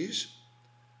overseas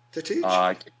to teach?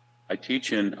 I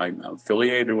teach I'm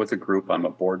affiliated with a group. I'm a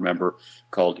board member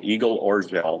called Eagle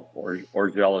Orzel.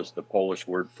 Orzel is the Polish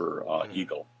word for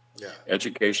eagle. Yeah.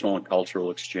 Educational and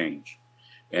Cultural Exchange.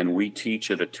 And we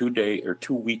teach at a 2-day or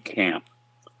 2-week camp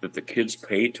that the kids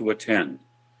pay to attend.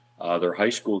 They're high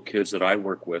school kids that I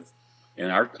work with.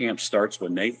 And our camp starts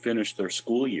when they finish their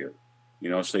school year.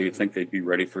 So you think they'd be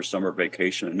ready for summer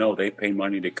vacation. And no, they pay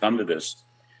money to come to this.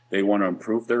 They want to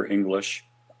improve their English,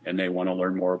 and they want to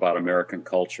learn more about American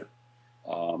culture.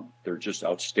 They're just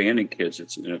outstanding kids.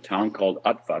 It's in a town called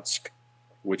Otwock,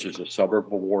 which is a suburb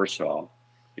of Warsaw.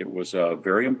 It was a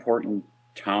very important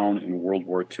town in World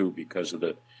War II because of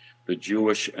the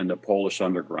Jewish and the Polish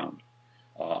underground.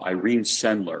 Irene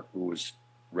Sendler, who was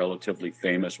relatively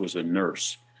famous, was a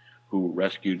nurse who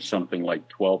rescued something like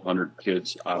 1,200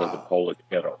 kids out of the Polish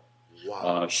ghetto.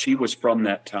 Wow. She was from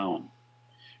that town.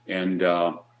 And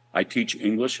I teach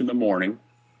English in the morning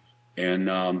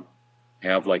and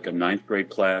have like a 9th grade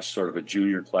class, sort of a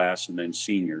junior class, and then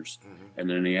seniors. Mm-hmm. And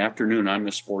then in the afternoon, I'm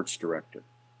the sports director,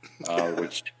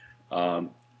 which,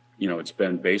 it's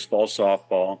been baseball,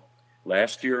 softball.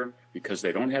 Last year, because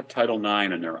they don't have Title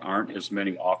IX and there aren't as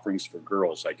many offerings for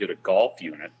girls, I did a golf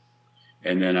unit.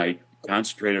 And then I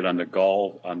concentrated on the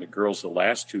girls the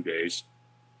last 2 days.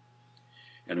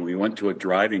 And we went to a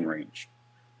driving range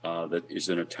that is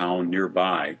in a town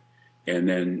nearby. And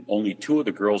then only 2 of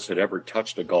the girls had ever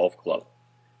touched a golf club.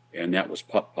 And that was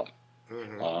putt-putt.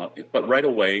 Mm-hmm. But right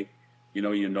away,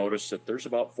 you notice that there's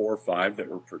about 4 or 5 that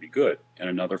were pretty good and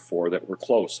another 4 that were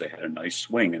close. They had a nice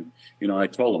swing. And, I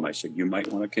told them, I said, you might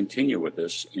want to continue with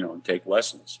this, and take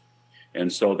lessons.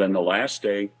 And so then the last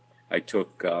day, I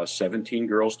took 17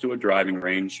 girls to a driving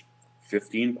range,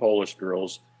 15 Polish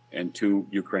girls, and 2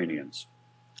 Ukrainians.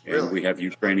 And really? We have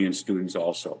Ukrainian students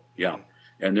also. Yeah.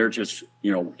 And they're just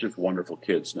wonderful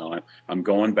kids. Now, I'm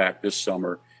going back this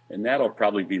summer, and that'll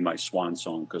probably be my swan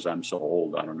song because I'm so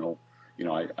old. I don't know.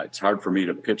 It's hard for me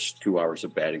to pitch 2 hours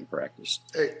of batting practice.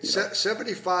 Hey,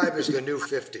 75 is the new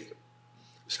 50.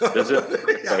 So, is it?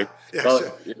 Okay. Yeah, well,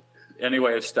 so.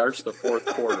 Anyway, it starts the 4th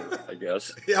quarter, I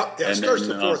guess. Yeah, it starts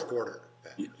the 4th quarter.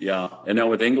 Yeah, and then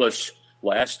with English,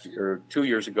 2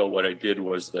 years ago, what I did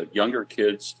was the younger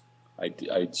kids,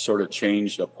 I sort of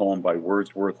changed a poem by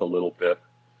Wordsworth a little bit,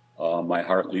 My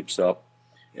Heart Leaps Up,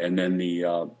 and then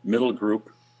the middle group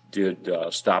did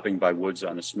Stopping by Woods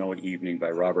on a Snowy Evening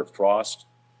by Robert Frost,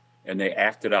 and they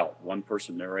acted out. One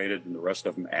person narrated, and the rest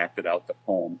of them acted out the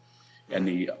poem. And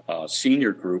the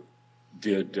senior group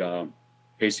did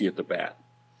Casey at the Bat.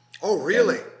 Oh,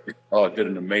 really? And, did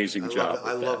an amazing job.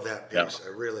 I love that piece.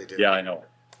 Yeah. I really do. Yeah, I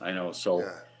know. So,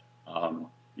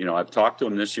 I've talked to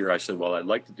them this year. I said, well, I'd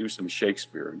like to do some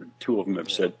Shakespeare. And 2 of them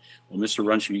have said, well, Mr.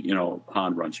 Runchey,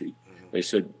 Pond Runchey, they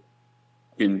said,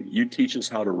 can you teach us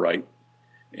how to write?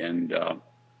 And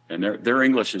their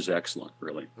English is excellent,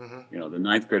 really. Mm-hmm. The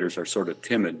 9th graders are sort of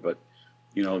timid, but,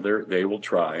 they will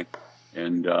try.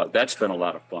 And that's been a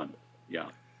lot of fun. Yeah.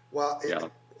 Well,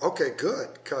 okay,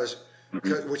 good. Because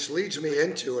which leads me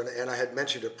into, and I had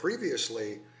mentioned it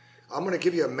previously, I'm going to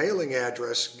give you a mailing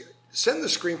address. Send the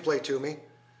screenplay to me.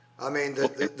 I mean,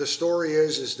 the story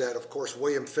is that, of course,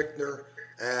 William Fichtner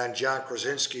and John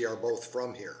Krasinski are both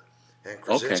from here. And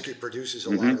Krasinski produces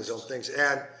a lot of his own things.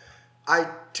 And I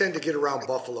tend to get around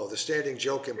Buffalo. The standing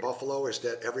joke in Buffalo is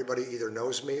that everybody either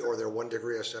knows me or they're 1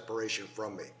 degree of separation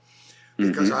from me.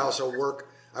 Because I also work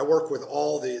with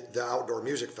all the outdoor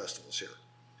music festivals here.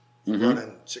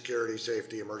 Running security,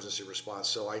 safety, emergency response.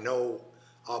 So I know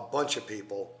a bunch of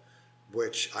people,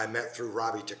 which I met through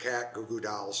Robbie Takat, Goo Goo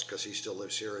Dolls, because he still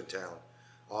lives here in town,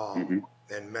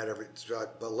 and met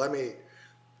but let me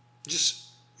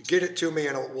just get it to me,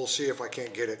 and we'll see if I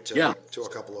can't get it to a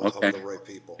couple of the right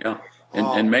people. Yeah,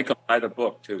 and make them buy the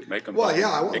book, too. Make them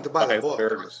I want them to buy the book.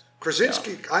 Fairness.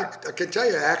 Krasinski, I can tell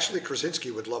you, actually,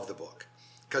 Krasinski would love the book,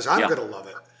 because I'm going to love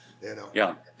it.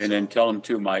 Yeah, and then tell them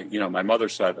too. My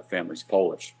mother's side of the family's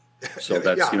Polish, so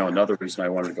that's another reason I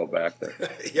wanted to go back there.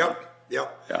 Yep.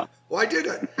 Yeah. Well, I did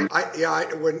it.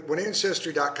 When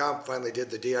Ancestry.com finally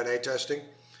did the DNA testing,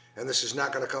 and this is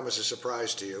not going to come as a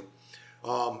surprise to you,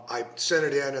 I sent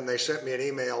it in, and they sent me an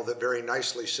email that very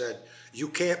nicely said, "You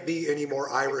can't be any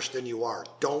more Irish than you are.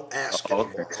 Don't ask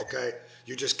anymore. Okay,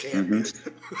 you just can't be."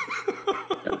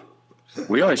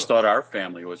 We always thought our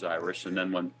family was Irish, and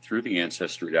then when through the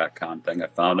Ancestry.com thing, I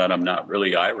found out I'm not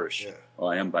really Irish. Yeah. Well,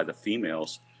 I am by the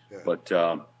females, but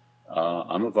I'm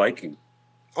a Viking.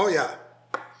 Oh yeah,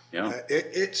 yeah.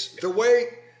 It's the way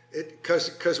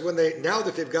because now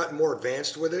that they've gotten more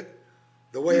advanced with it,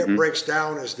 the way it breaks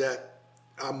down is that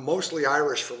I'm mostly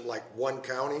Irish from like one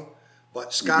county,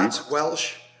 but Scots,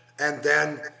 Welsh, and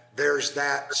then there's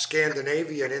that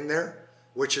Scandinavian in there,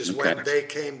 which is when they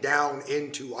came down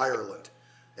into Ireland.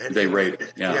 And they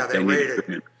raided. Yeah, they raided.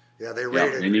 Women. Yeah, they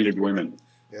raided. Yeah, they needed women.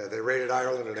 Yeah, they raided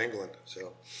Ireland and England.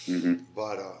 So,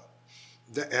 but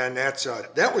and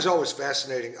that was always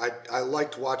fascinating. I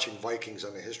liked watching Vikings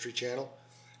on the History Channel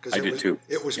because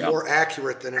it was more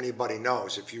accurate than anybody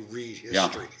knows if you read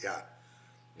history.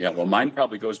 Yeah. Well, mine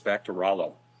probably goes back to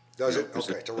Rollo. Does it?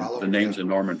 Okay, to Rollo. The name's a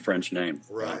Norman French name.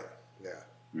 Right.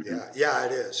 Yeah,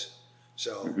 it is.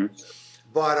 So,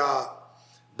 but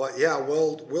yeah,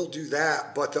 we'll do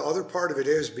that. But the other part of it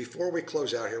is, before we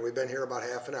close out here, we've been here about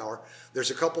half an hour. There's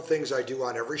a couple things I do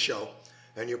on every show,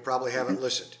 and you probably haven't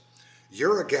listened.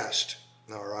 You're a guest,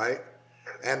 all right?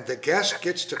 And the guest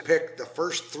gets to pick the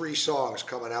first 3 songs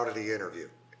coming out of the interview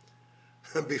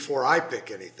before I pick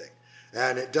anything.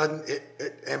 And it doesn't.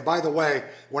 And by the way,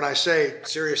 when I say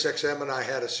SiriusXM and I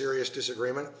had a serious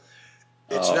disagreement,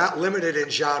 it's not limited in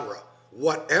genre.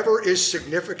 Whatever is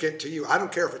significant to you, I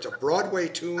don't care if it's a Broadway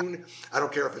tune, I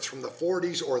don't care if it's from the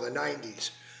 40s or the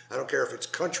 90s, I don't care if it's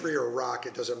country or rock,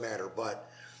 it doesn't matter. But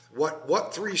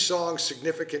what 3 songs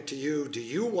significant to you do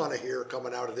you want to hear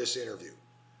coming out of this interview?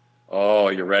 Oh,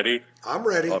 you ready? I'm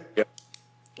ready. Okay.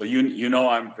 Well, you know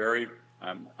I'm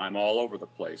all over the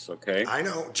place. Okay. I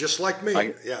know, just like me.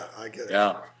 I get it.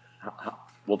 Yeah.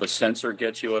 Will the censor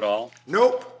get you at all?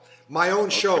 Nope. My own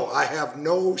show. I have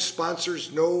no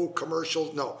sponsors, no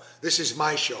commercials. No, this is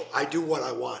my show. I do what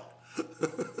I want.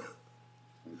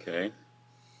 Okay.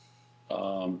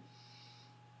 Okay,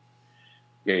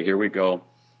 here we go.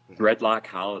 Dreadlock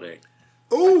Holiday.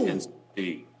 Ooh.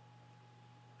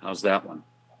 How's that one?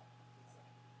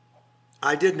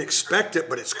 I didn't expect it,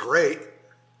 but it's great.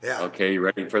 Yeah. Okay, you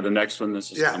ready for the next one?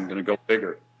 I'm going to go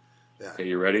bigger. Yeah. Okay,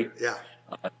 you ready? Yeah.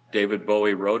 David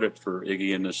Bowie wrote it for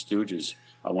Iggy and the Stooges.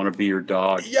 I Want to Be Your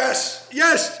Dog. Yes.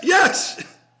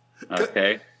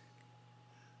 Okay.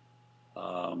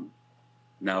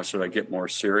 Now, should I get more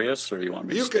serious, or do you want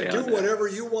me to stay on that? You can do whatever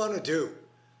you want to do.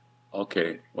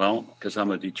 Okay. Well, because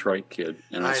I'm a Detroit kid,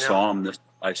 and I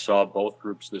saw both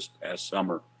groups this past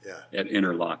summer at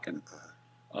Interlochen.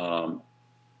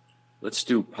 Let's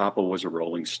do Papa Was a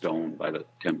Rolling Stone by the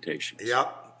Temptations.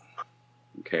 Yep.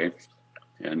 Okay.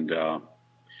 And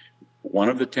one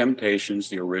of the Temptations,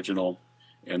 the original,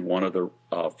 and one of the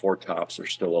Four Tops are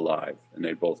still alive, and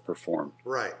they both performed.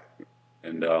 Right.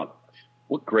 And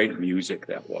what great music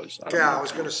that was. I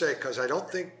was going to say, because I don't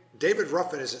think David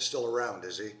Ruffin isn't still around,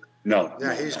 is he? No.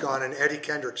 Yeah, he's gone, and Eddie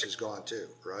Kendricks is gone too,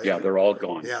 right? Yeah, they're all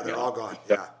gone. Yeah, they're all gone.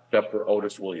 Except for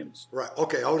Otis Williams. Right.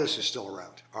 Okay, Otis is still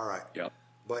around. All right. Yeah.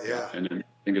 But and then I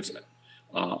think it's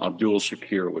Abdul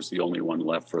Shakir was the only one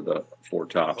left for the Four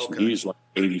Tops. Okay. And he's like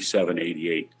 87,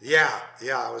 88. Yeah,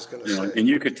 I was going to say. And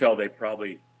you could tell they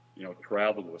probably,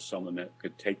 traveled with someone that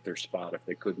could take their spot if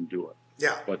they couldn't do it.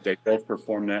 Yeah. But they both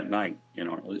performed that night. It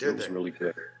was really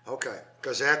good. Okay,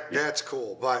 because that's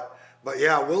cool. But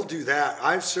yeah, we'll do that.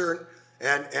 I've certain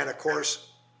and of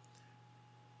course,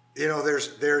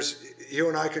 there's you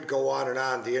and I could go on and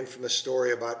on. The infamous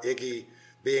story about Iggy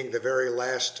being the very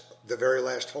last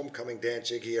homecoming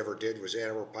dance Iggy ever did was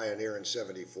Ann Pioneer in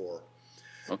 '74.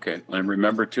 Okay, and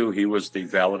remember too, he was the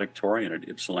valedictorian at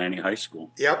Ypsilanti High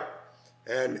School. Yep,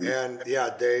 and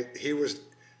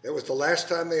it was the last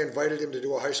time they invited him to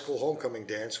do a high school homecoming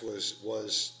dance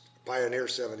was Pioneer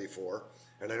 '74,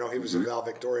 and I know he was a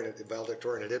valedictorian at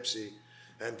Ypsi,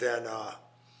 and then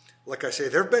like I say,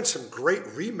 there have been some great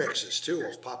remixes too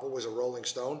of Papa Was a Rolling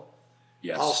Stone.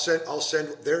 Yes, I'll send.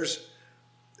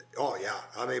 Oh yeah,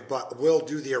 I mean, but we'll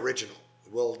do the original.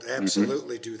 We'll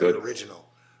absolutely do the original.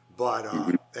 But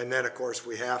and then of course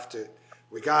we got to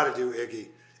do Iggy.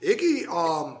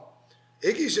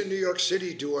 Iggy's in New York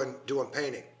City doing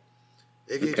painting.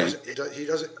 Iggy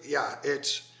doesn't. Yeah,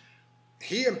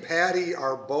 he and Patty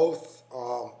are both.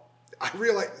 I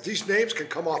realize these names can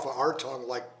come off of our tongue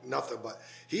like nothing, but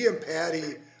he and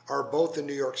Patty are both in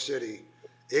New York City.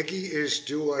 Iggy is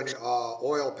doing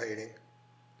oil painting.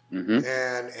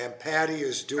 And Patty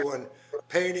is doing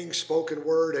painting, spoken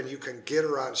word, and you can get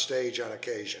her on stage on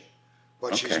occasion,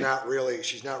 but she's not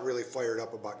really fired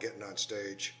up about getting on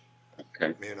stage.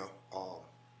 Okay,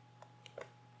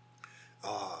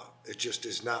 it just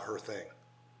is not her thing.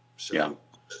 So, yeah.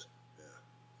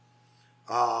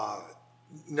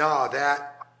 No,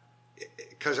 that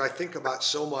because I think about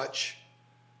so much.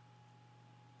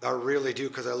 I really do,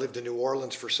 because I lived in New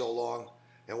Orleans for so long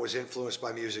and was influenced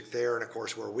by music there, and of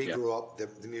course where we grew up,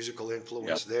 the musical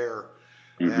influence there,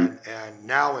 and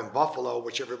now in Buffalo,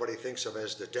 which everybody thinks of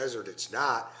as the desert, it's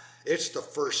not. it's the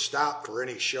first stop for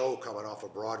any show coming off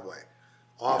of Broadway.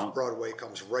 Off Broadway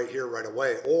comes right here right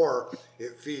away, or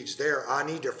it feeds there.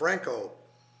 Ani DeFranco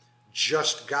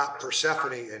just got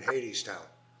Persephone in Hadestown.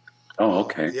 Oh,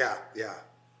 okay. Yeah.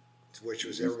 Which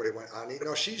was everybody went Ani.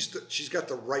 No, she's got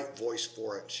the right voice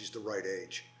for it. She's the right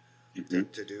age to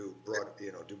do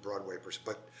Broadway.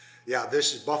 But yeah,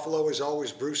 this is Buffalo is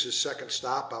always Bruce's second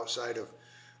stop outside of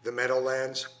the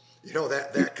Meadowlands. You know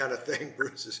that kind of thing.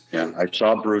 Bruce's. Yeah, I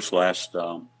saw Bruce last.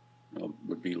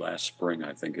 Would be last spring,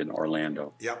 I think, in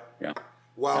Orlando. Yep. Yeah.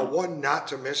 Well, one not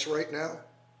to miss right now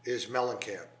is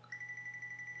Mellencamp.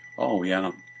 Oh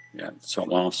yeah. So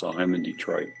I saw him in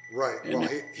Detroit. Right. Well,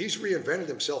 he's reinvented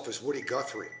himself as Woody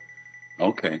Guthrie.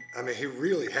 Okay. I mean, he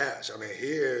really has. I mean, he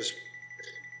is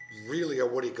really a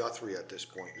Woody Guthrie at this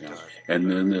point in time.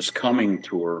 And then this coming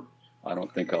tour, I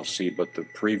don't think I'll see, but the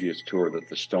previous tour that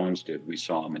the Stones did, we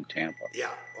saw him in Tampa.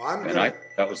 Yeah. Well,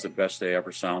 that was the best they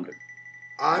ever sounded.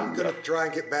 I'm going to try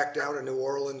and get back down to New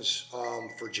Orleans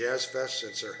for Jazz Fest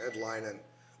since they're headlining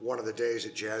one of the days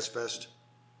at Jazz Fest.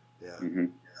 Yeah. Mm-hmm.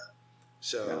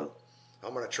 So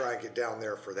I'm going to try and get down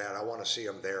there for that. I want to see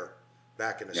them there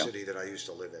back in the city that I used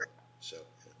to live in. So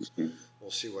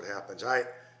we'll see what happens.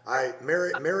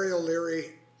 Mary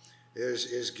O'Leary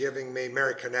is giving me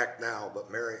Mary Connect now,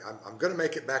 but Mary, I'm going to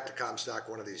make it back to Comstock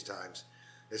one of these times.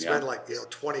 It's been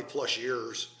 20 plus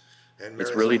years. And Mary's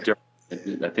it's really different.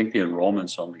 I think the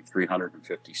enrollment's only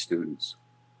 350 students.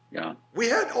 Yeah. We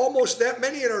had almost that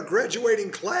many in our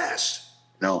graduating class.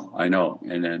 No, I know.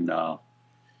 And then,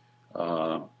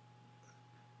 oh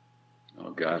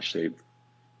gosh, they've,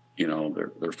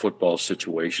 their football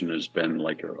situation has been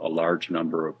like a large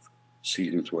number of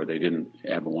seasons where they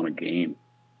haven't won a game,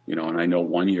 and I know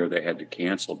one year they had to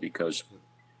cancel because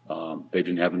they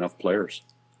didn't have enough players.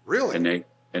 Really? And they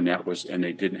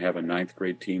didn't have a ninth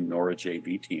grade team nor a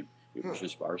JV team. It was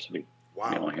just varsity.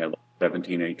 Wow. They only had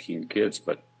 17, 18 kids,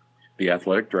 but the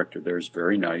athletic director there is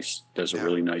very nice, does a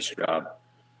really nice job.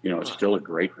 It's still a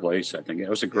great place. I think it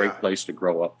was a great place to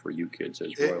grow up for you kids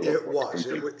as well.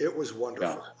 It was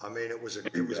wonderful. Yeah. I mean, it was a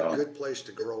good place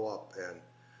to grow up. And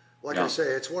like I say,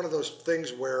 it's one of those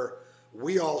things where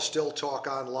we all still talk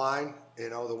online,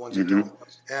 the ones that don't.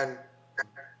 And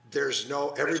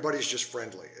everybody's just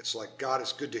friendly. It's like, God,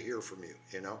 it's good to hear from you,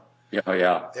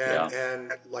 Yeah.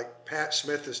 And like Pat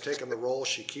Smith has taken the role.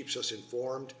 She keeps us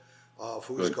informed of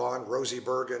who's gone. Rosie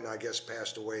Bergen, I guess,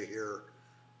 passed away here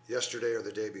yesterday or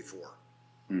the day before.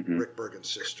 Rick Bergen's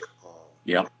sister.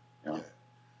 Yeah.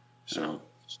 So,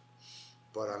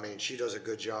 but I mean, she does a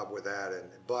good job with that.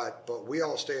 But we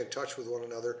all stay in touch with one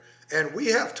another. And we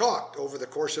have talked over the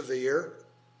course of the year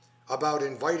about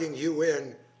inviting you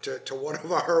in to one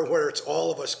of our, where it's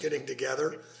all of us getting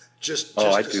together.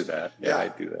 I do that. Yeah, I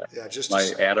do that. Yeah,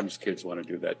 my Adams kids want to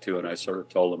do that too, and I sort of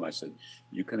told them, I said,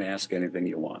 you can ask anything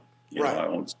you want. I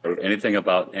won't say anything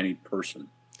about any person.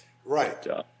 Right.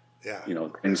 But,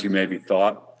 things you maybe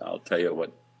thought, I'll tell you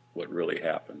what really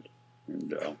happened.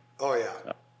 And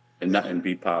and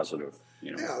be positive.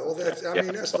 Yeah, well, that's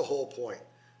the whole point.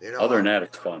 Other than that,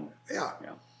 it's fun. Yeah.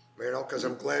 Because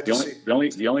I'm glad to see.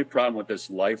 The only problem with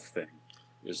this life thing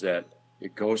is that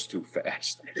it goes too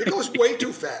fast. It goes way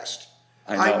too fast.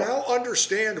 I now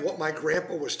understand what my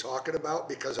grandpa was talking about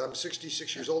because I'm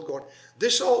 66 years old going,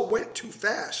 this all went too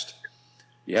fast.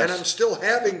 Yes. And I'm still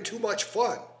having too much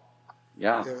fun.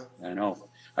 Yeah, I know.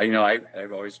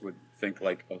 I've always would think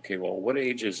like, okay, well, what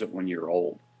age is it when you're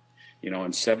old?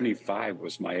 And 75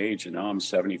 was my age, and now I'm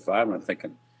 75, and I'm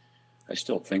thinking, I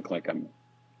still think like I'm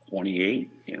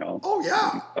 28, Oh,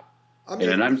 yeah. I mean,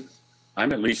 and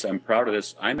I'm proud of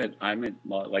this. I'm at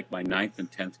like my 9th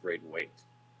and 10th grade weight.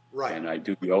 Right. And I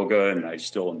do yoga, and I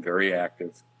still am very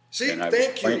active. See,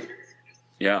 thank you.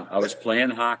 Yeah, I was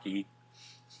playing hockey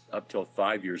up till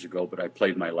 5 years ago, but I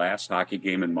played my last hockey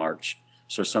game in March.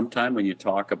 So sometime when you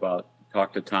talk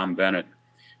to Tom Bennett,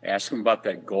 ask him about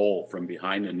that goal from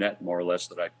behind the net, more or less,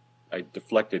 that I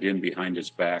deflected in behind his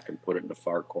back and put it in the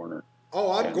far corner.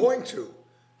 Oh, I'm going to.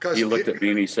 He looked at me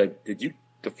and he said, "Did you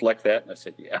deflect that?" And I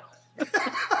said, "Yeah."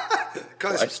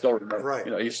 I still remember. Right.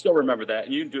 You still remember that,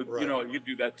 and you do. Right. You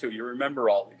do that too. You remember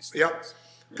all these things. Yep.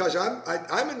 Because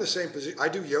I'm in the same position. I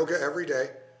do yoga every day.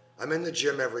 I'm in the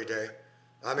gym every day.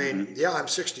 I mean, I'm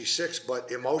 66,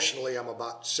 but emotionally I'm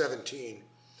about 17.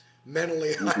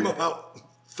 Mentally I'm about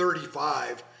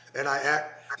 35, and I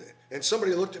act. And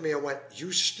somebody looked at me and went,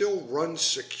 "You still run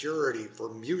security for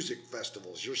music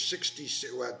festivals. You're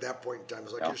 66." Well, at that point in time, I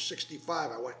was like, "You're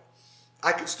 65." I went,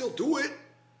 "I can still do it.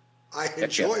 I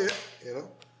enjoy it,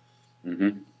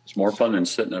 It's more fun than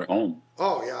sitting at home.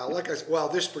 Oh yeah, like I said,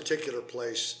 this particular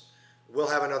place, we'll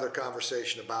have another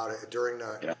conversation about it during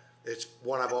it's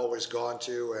one I've always gone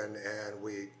to, and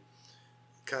we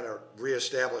kind of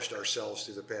reestablished ourselves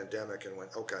through the pandemic and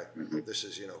went, okay, this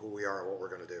is, who we are and what we're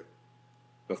going to do.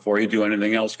 Before you do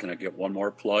anything else, can I get one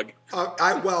more plug?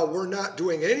 Well, we're not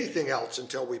doing anything else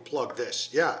until we plug this.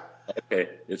 Yeah. Okay.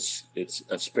 It's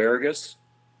Asparagus,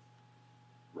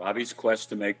 Robbie's Quest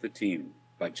to Make the Team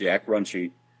by Jack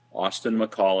Runchey. Austin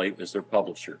McCauley is their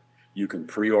publisher. You can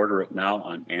pre-order it now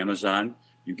on Amazon.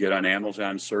 You get on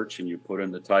Amazon search and you put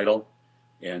in the title,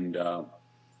 and the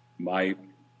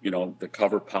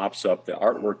cover pops up. The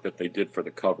artwork that they did for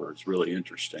the cover is really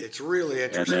interesting. It's really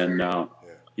interesting. And then,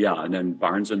 and then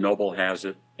Barnes and Noble has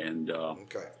it, and a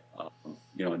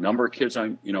number of kids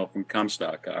from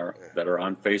Comstock that are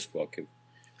on Facebook have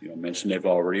mentioned they've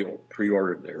already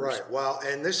pre-ordered theirs. Right. Well,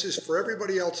 and this is for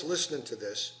everybody else listening to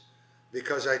this,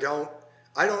 because I don't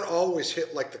always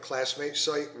hit like the Classmate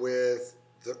site with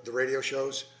the radio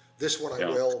shows. This one I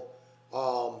will.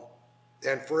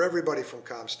 And for everybody from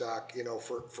Comstock,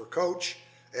 for Coach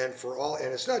and for all, and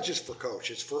it's not just for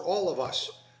Coach, it's for all of us,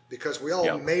 because we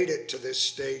all made it to this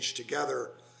stage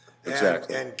together.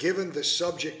 Exactly. And given the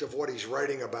subject of what he's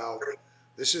writing about,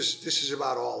 this is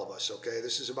about all of us, okay?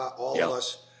 This is about all of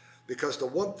us, because the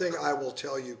one thing I will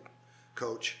tell you,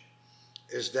 Coach,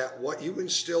 is that what you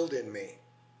instilled in me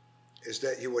is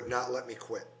that you would not let me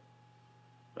quit.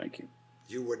 Thank you.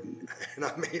 You wouldn't, and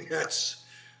I mean, that's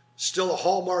still a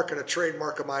hallmark and a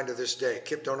trademark of mine to this day.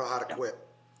 Kip don't know how to quit.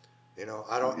 I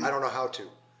don't know how to.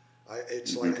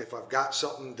 It's like if I've got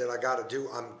something that I got to do,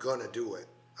 I'm gonna do it.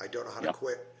 I don't know how to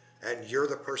quit, and you're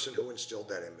the person who instilled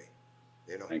that in me.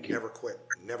 Thank you.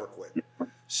 Never quit.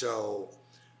 So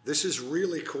this is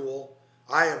really cool.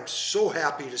 I am so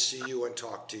happy to see you and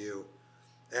talk to you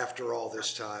after all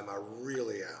this time. I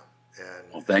really am.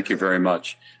 And thank you very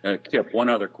much, Kip. One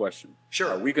other question.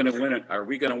 Sure. Are we going to win it? Are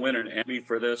we going to win an Emmy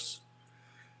for this?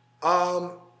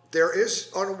 There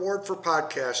is an award for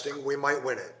podcasting. We might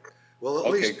win it. We'll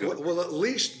at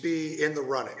least be in the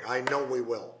running. I know we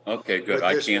will. Okay, good.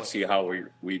 I can't see how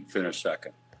we'd finish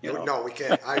second. No, we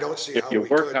can't. I don't see how we could. If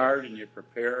you work hard and you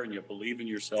prepare and you believe in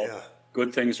yourself,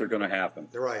 good things are going to happen.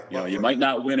 Right. You might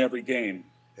not win every game,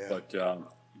 but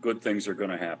good things are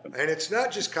going to happen. And it's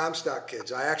not just Comstock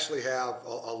kids. I actually have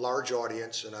a large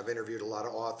audience, and I've interviewed a lot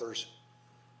of authors.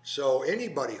 So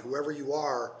anybody, whoever you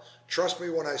are, trust me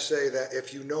when I say that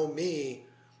if you know me,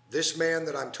 this man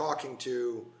that I'm talking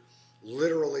to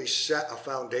literally set a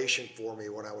foundation for me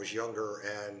when I was younger,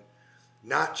 and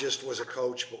not just was a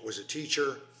coach, but was a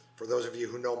teacher. For those of you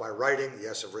who know my writing,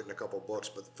 yes, I've written a couple books,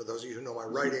 but for those of you who know my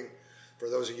writing, for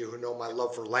those of you who know my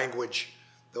love for language,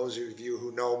 those of you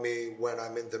who know me when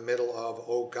I'm in the middle of,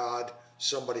 oh God,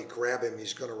 somebody grab him,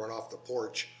 he's going to run off the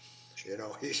porch.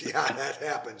 That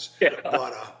happens. Yeah.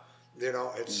 But,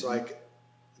 it's like,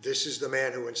 this is the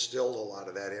man who instilled a lot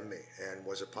of that in me and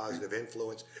was a positive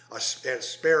influence.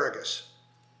 Asparagus,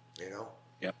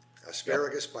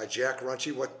 Asparagus by Jack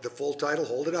Runchey. What the full title?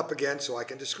 Hold it up again so I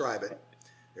can describe it.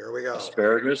 Here we go.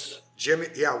 Asparagus.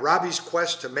 Robbie's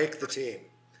Quest to Make the Team.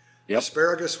 Yep.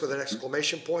 Asparagus with an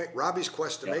exclamation point. Robbie's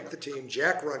Quest to Make the Team.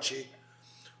 Jack Runchey.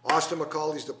 Austin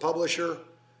McCauley's the publisher.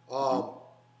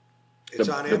 It's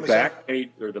on Amazon. The back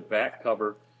page or the back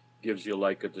cover gives you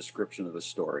like a description of the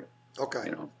story.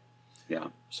 Okay.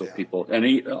 So people,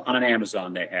 and on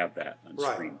Amazon they have that on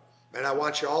screen. And I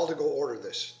want you all to go order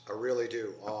this. I really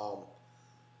do.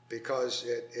 Because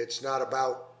it's not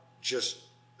about just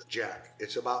Jack.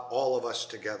 It's about all of us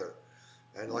together.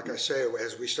 And like I say,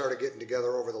 as we started getting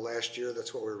together over the last year,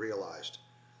 that's what we realized.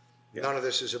 Yeah. None of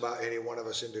this is about any one of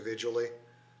us individually.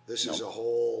 This is a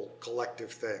whole collective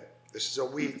thing. This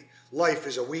is life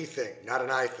is a we thing, not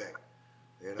an I thing.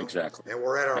 Exactly. And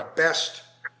we're at our best.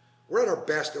 We're at our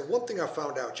best. And one thing I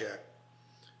found out, Jack,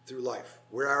 through life,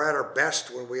 we are at our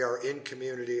best when we are in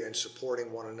community and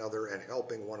supporting one another and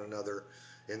helping one another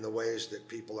in the ways that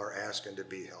people are asking to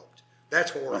be helped.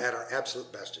 That's when we're at our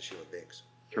absolute best as human beings.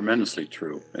 Tremendously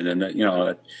true. And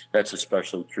then, that's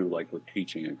especially true like with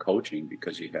teaching and coaching,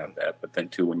 because you have that. But then,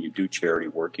 too, when you do charity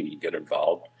work and you get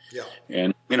involved. Yeah.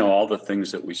 And, all the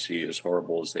things that we see, as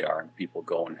horrible as they are, and people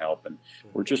go and help. And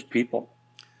we're just people.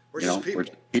 We're just people.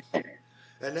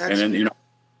 And then,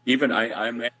 even I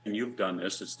imagine you've done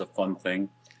this. It's the fun thing.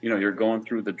 You're going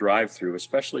through the drive-through,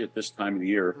 especially at this time of the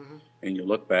year, and you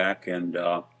look back and,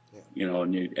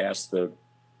 and you ask the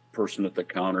person at the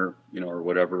counter, or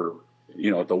whatever,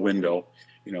 at the window,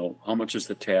 how much is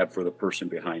the tab for the person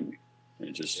behind me?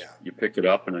 And you pick it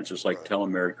up, and it's just like, tell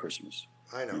them Merry Christmas.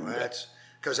 I know. That's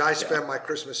because I spend my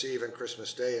Christmas Eve and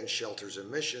Christmas Day in shelters and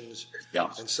missions. Yeah.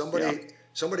 And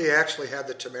somebody actually had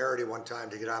the temerity one time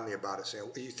to get on me about it, saying,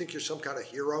 you think you're some kind of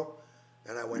hero?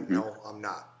 And I went, no, I'm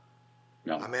not.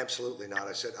 No. I'm absolutely not.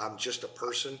 I said, I'm just a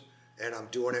person, and I'm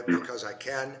doing it because I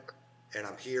can, and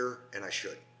I'm here, and I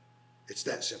should. It's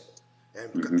that simple.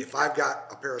 And if I've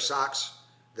got a pair of socks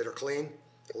that are clean,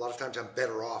 a lot of times I'm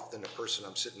better off than the person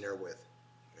I'm sitting there with.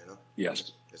 You know?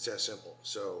 Yes. It's that simple.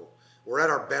 So we're at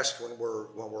our best when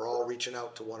we're all reaching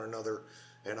out to one another,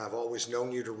 and I've always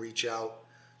known you to reach out.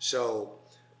 So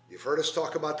you've heard us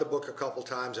talk about the book a couple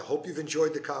times. I hope you've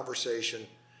enjoyed the conversation,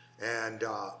 and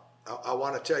I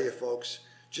want to tell you, folks,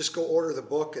 just go order the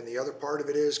book. And the other part of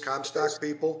it is, Comstock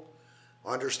people,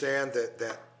 understand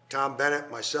that Tom Bennett,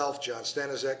 myself, John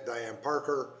Stanizek, Diane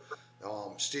Parker,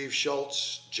 Steve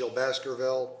Schultz, Jill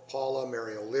Baskerville, Paula,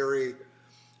 Mary O'Leary,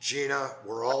 Gina,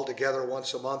 we're all together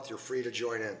once a month. You're free to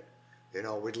join in. You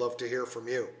know, we'd love to hear from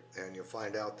you, and you'll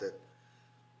find out that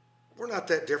we're not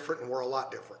that different, and we're a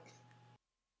lot different.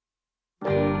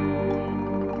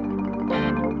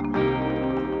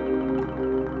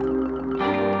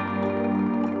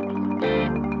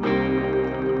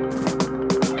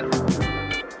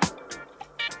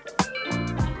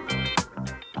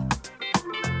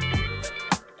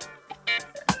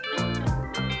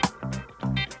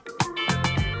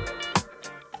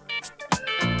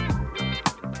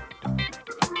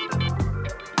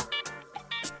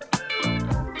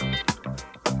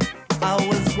 I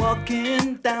was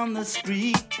walking down the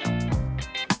street,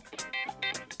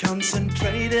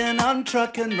 concentrating on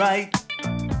trucking right.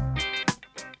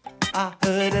 I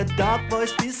heard a dark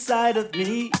voice beside of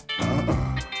me,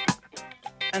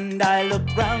 and I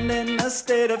looked round in a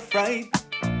state of fright.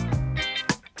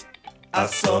 I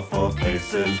saw four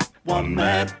faces, one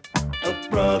mad, a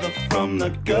brother from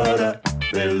the gutter.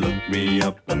 They looked me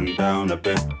up and down a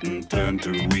bit and turned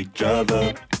to each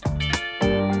other.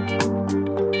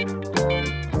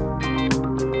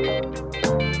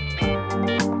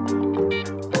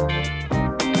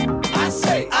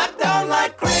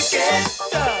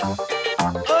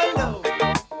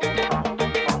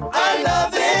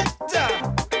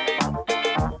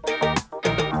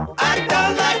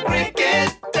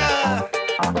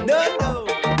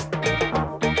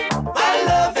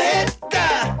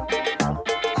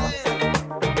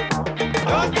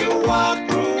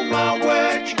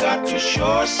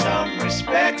 Show some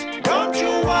respect. Don't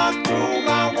you walk through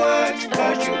my words,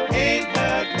 'cause you ain't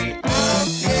heard me out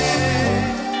yet.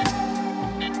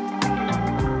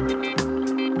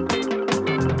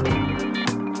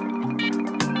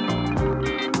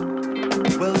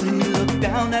 Well, he looked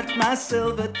down at my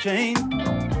silver chain.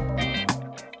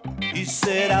 He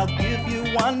said, I'll give you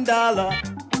 $1.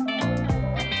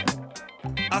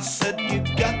 I said, you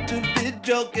got to be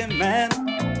joking, man.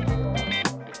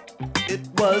 It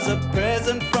was a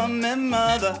present from my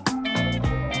mother.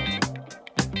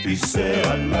 He said,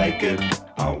 I like it,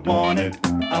 I want it,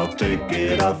 I'll take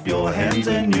it off your hands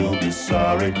and you'll be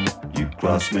sorry. You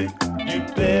cross me, you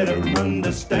better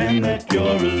understand that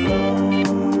you're alone.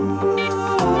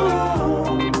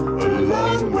 A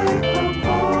long way from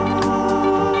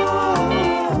home.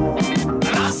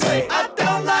 And I say, I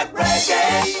don't like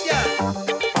reggae.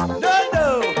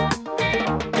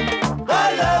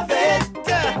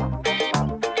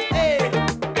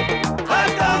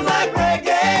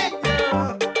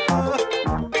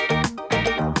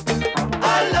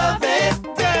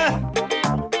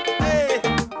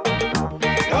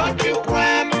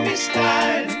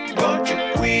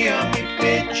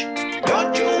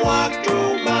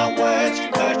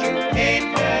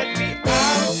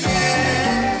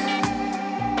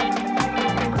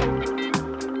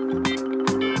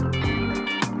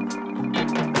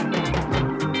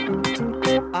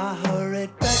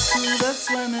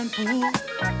 Pool,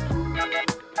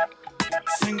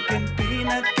 sinking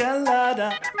pina colada.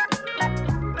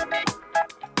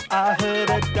 I heard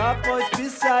a dark voice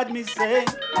beside me say,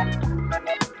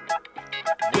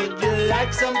 would you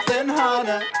like something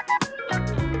harder?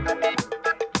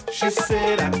 She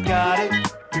said, I got it,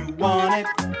 you want it.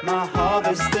 My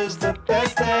harvest is the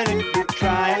best, and if you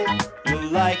try it, you'll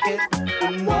like it.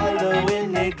 And wallow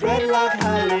in a dreadlock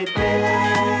holiday.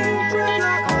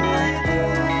 Dreadlock holiday.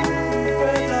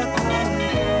 Dreadlock holiday.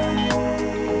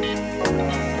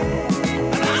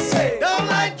 Don't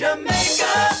like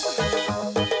Jamaica.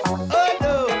 Oh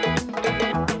no,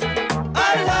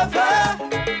 I love her.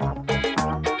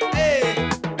 Hey,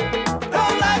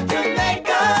 don't like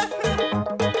Jamaica.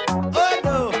 Oh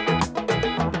no,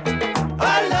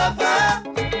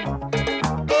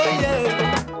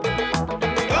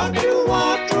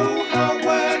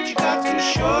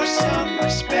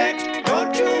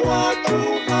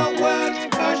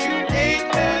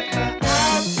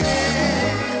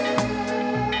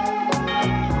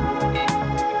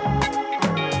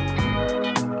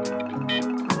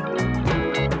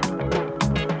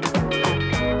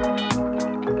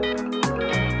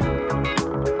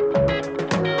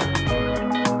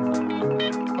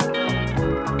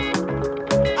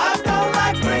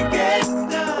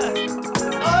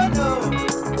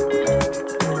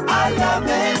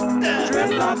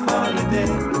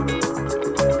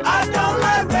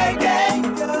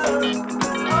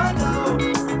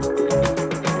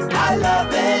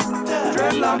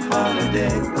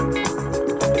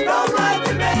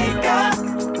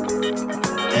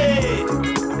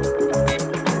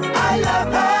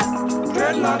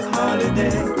 Rock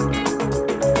holiday.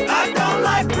 I don't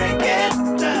like cricket.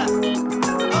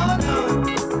 Oh no.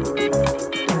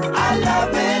 I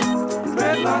love it.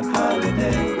 Red Rock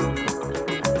holiday.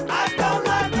 I don't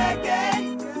like reggae.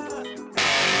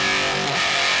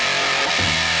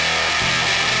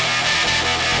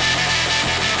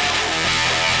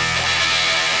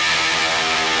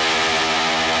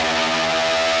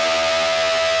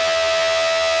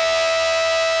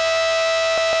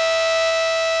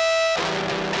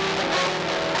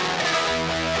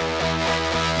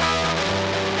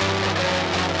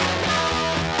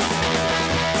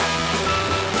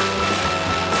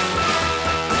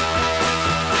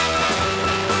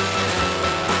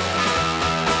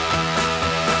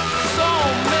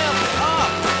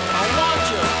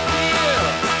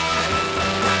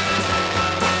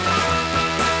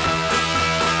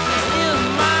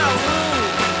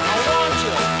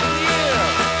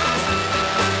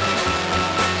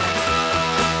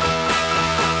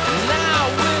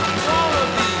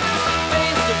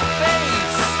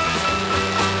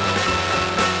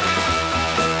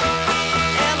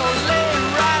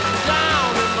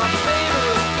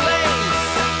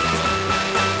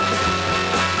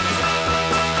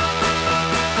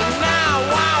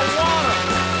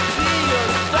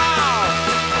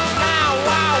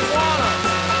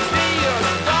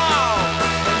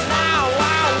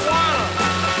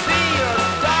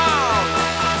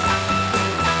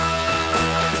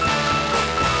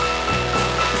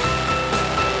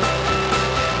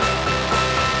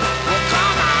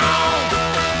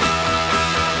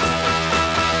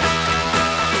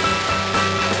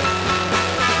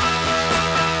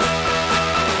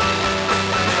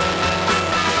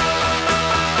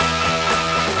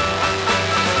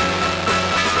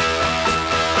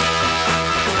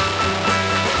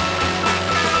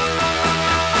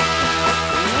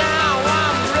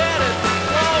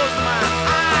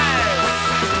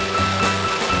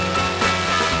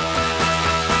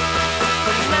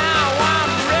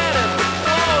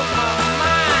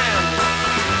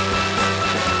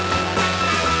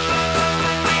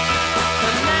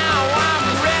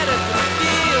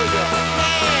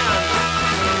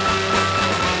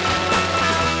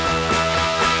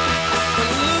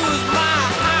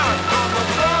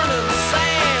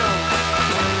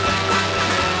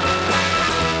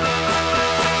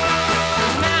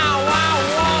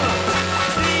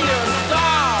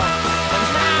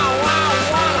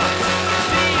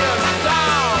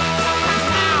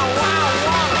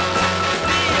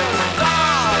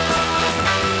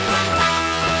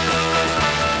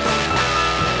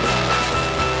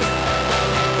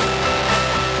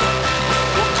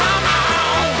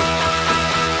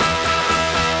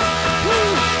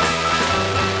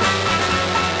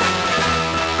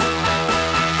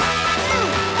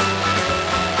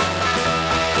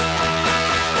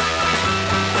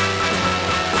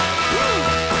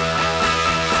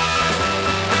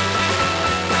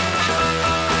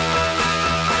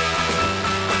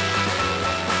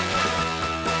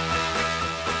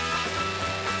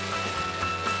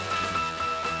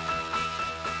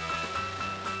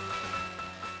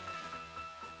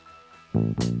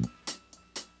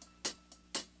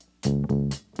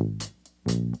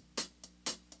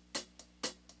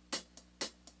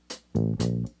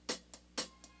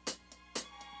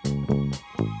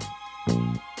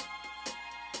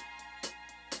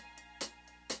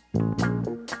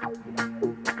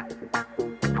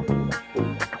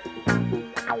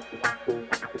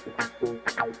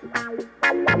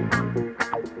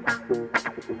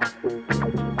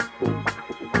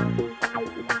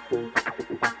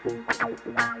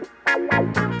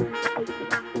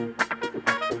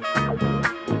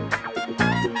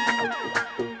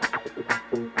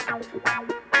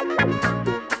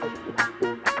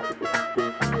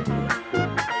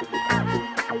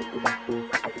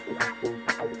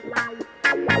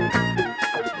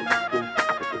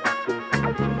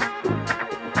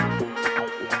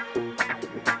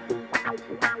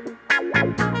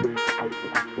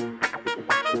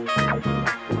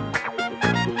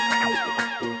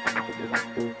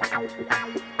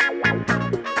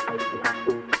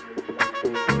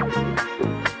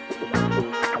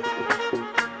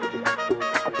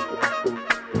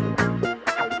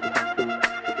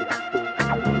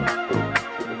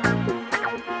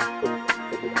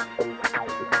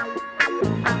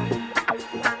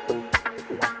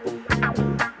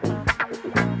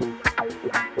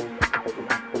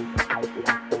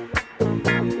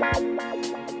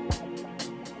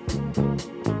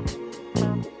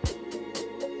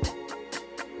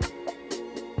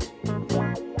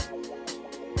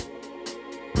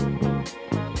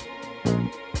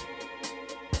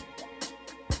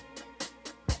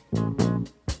 It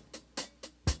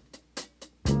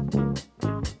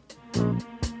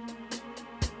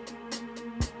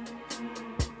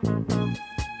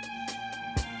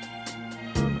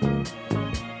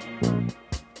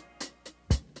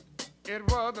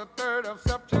was the 3rd of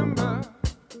September.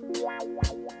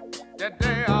 That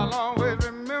day I'll always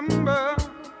remember.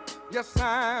 Yes,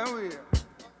 I will.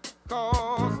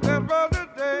 'Cause that was the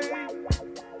day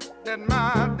that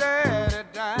my daddy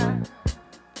died.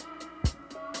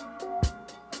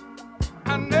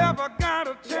 I never got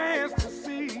a chance to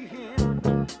see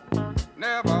him.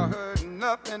 Never heard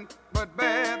nothing but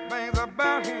bad things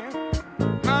about him.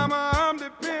 Mama, I'm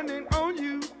depending on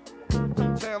you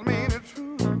to tell me the truth.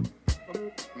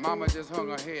 Mama just hung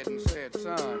her head and said,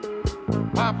 son,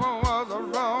 Papa was a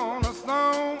rolling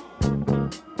stone.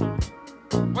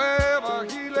 Wherever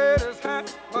he laid his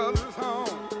hat was his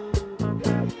home.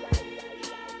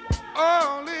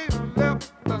 All he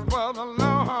left us was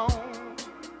alone.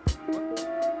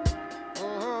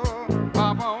 Oh,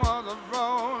 Papa was a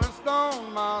rolling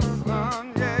stone, my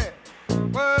son, yeah.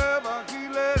 Wherever he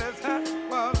laid his hat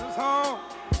was his home.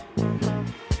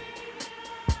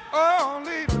 All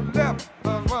he left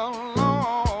us was alone.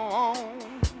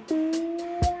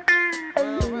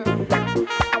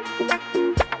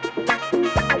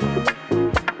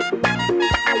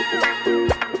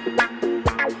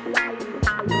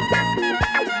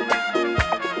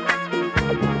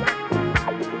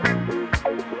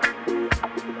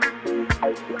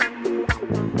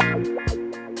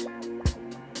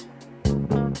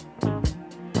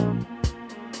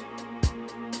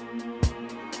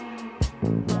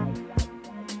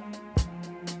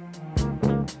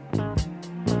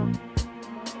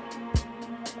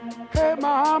 Hey,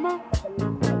 Mama,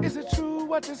 is it true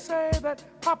what you say that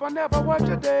Papa never worked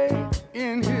a day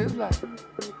in his life?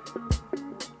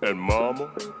 And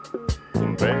Mama,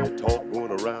 some bad talk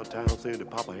going around town saying that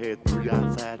Papa had 3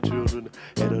 outside children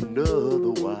and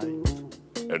another wife.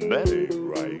 And that ain't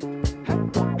right.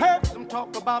 Heard some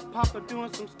talk about Papa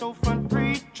doing some storefront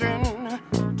preaching,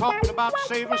 talking about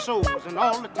saving souls and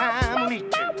all the time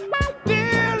leeching,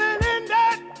 dealing in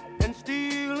that and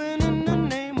stealing in the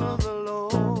name of the Lord.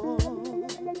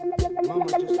 Mama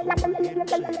just hung her head and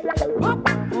said,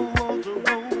 Papa was a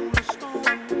rolling stone,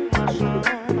 my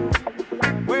son.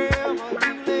 Wherever he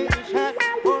laid his hat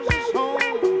was his home.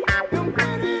 And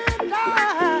when he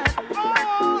died,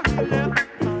 all he left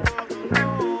was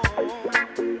alone.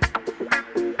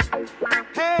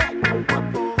 Hey,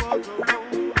 Papa was a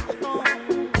rolling stone.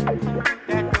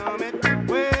 That gummit,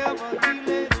 wherever he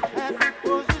laid his hat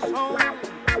was his home.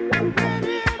 And when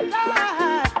he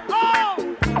died, all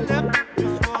he left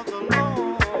was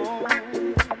alone.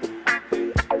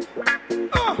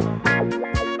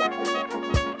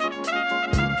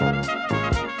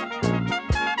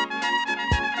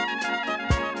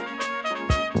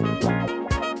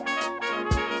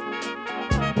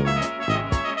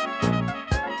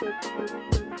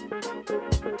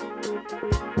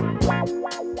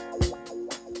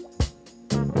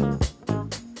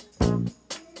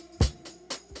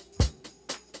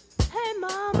 Hey,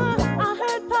 Mama, I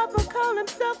heard Papa call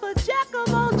himself a jack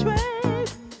of all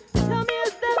trades. Tell me,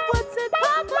 is that what sent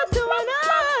Papa to an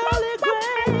early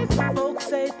grave? Folks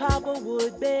say Papa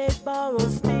would beg, borrow,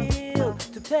 steal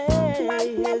to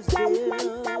pay his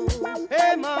bills.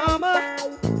 Hey, Mama,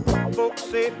 folks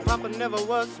say Papa never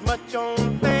was much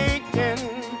on thinking.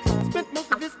 Spent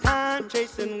most of his time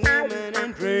chasing women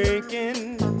and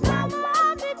drinking. Mama,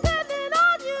 I'm depending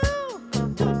on you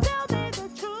to tell me the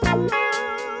truth.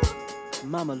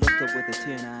 Mama looked up with a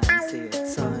tear in her eye and said,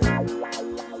 son,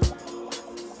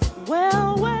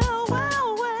 Well, well,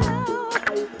 well, well.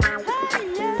 Hey,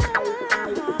 yeah.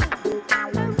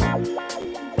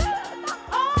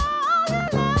 All you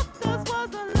left us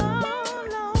was alone,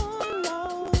 lone,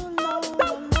 lone,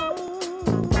 lone, lone.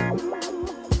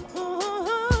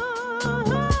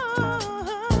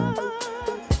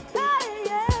 Hey,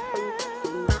 yeah.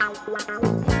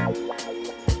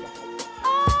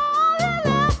 All you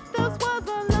left us was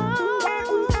alone.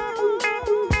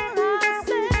 I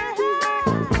said,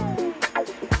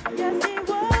 hey.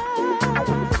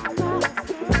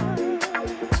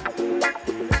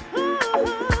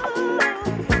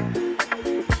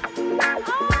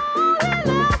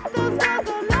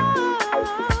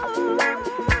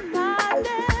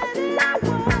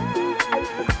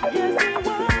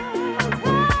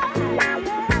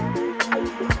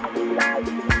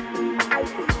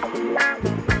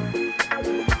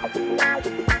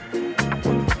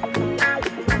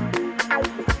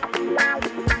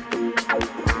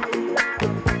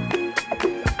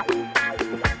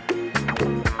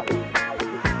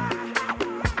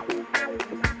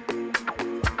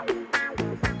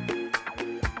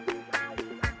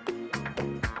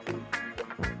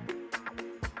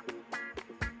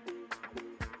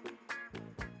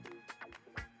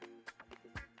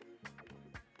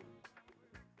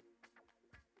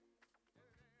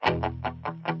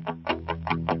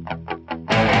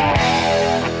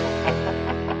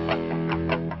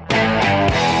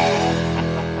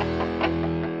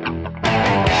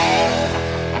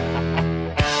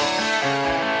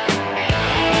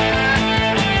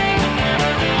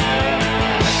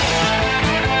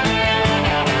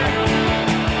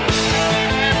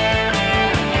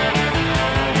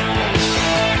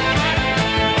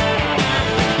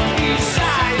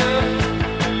 Desire,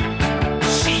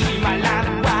 see my light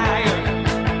wire.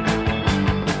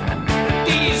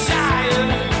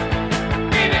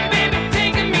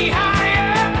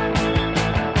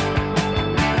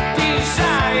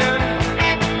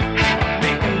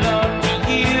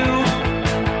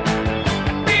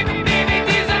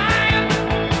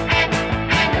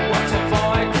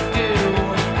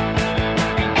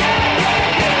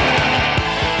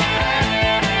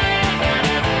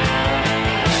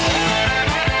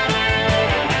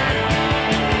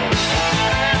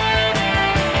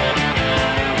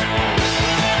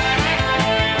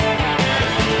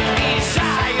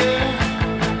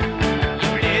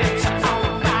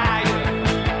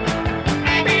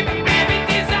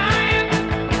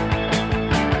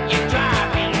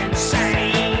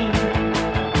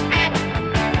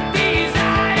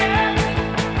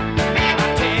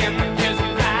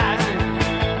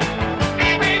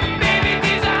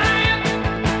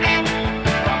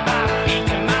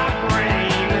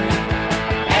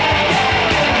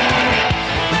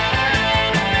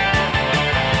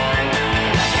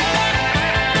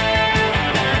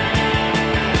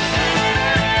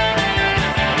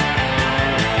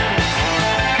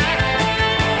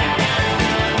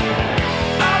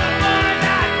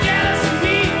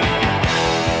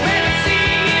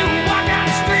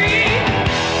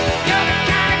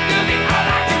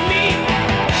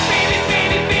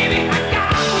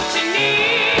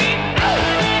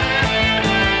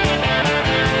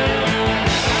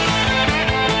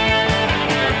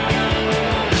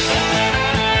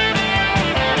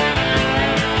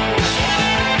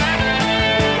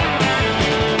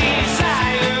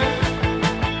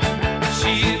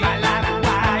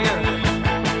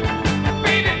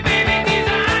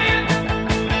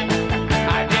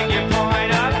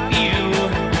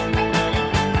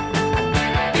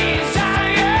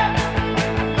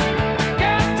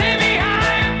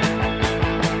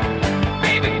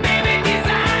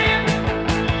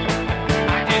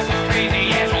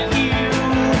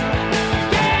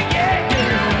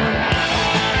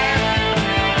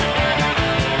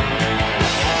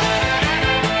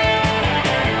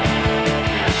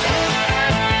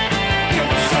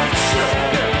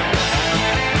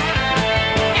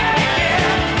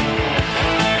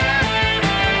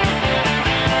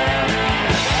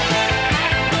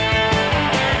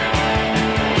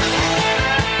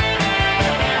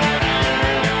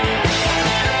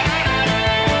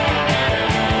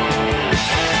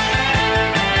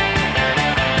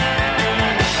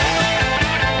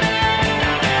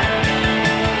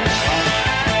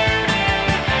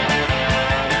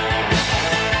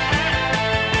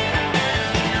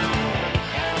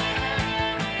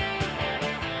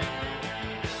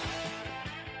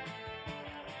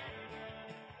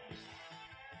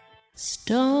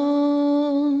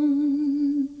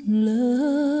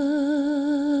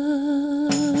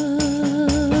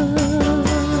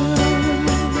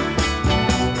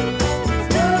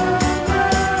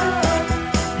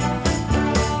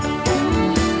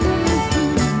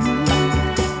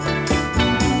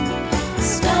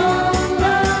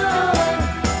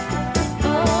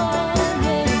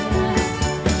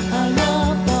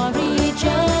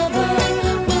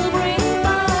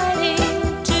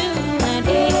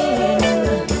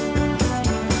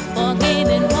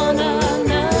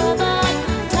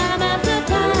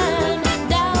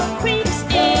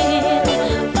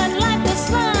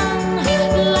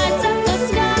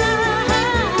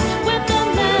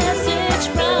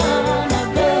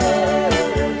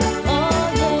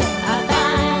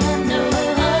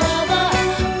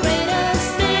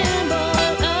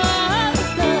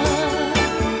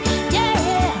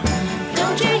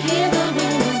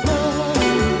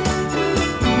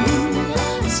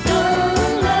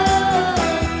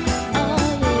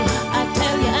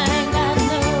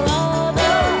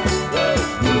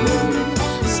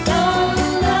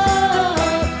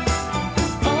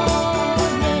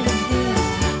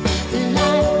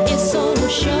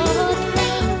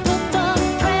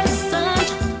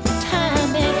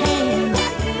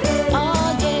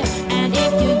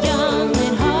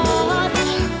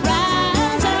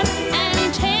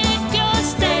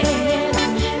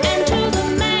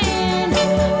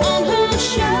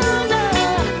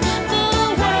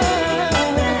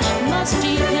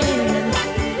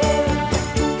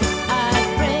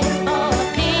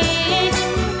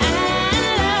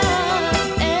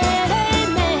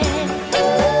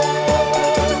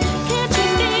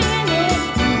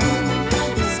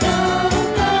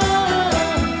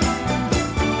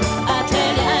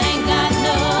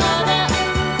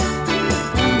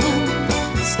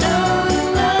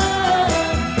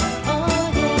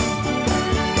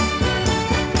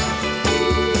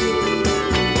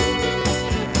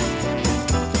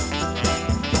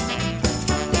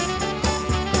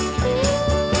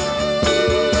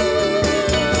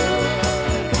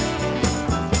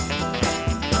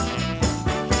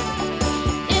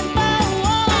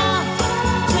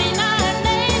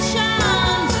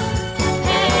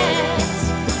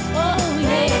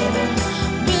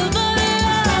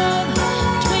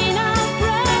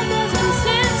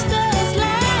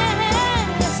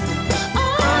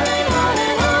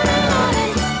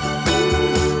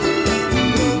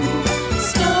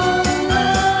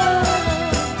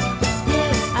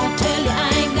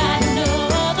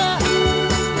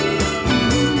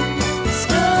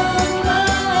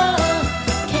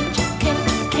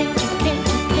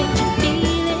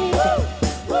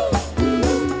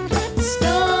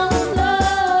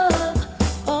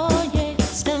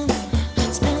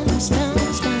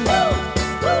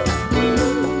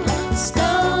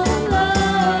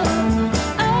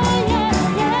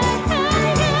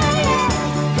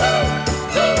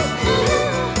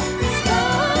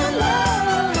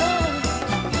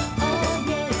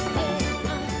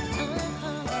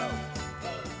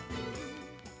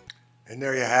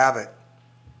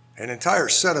 an entire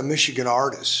set of Michigan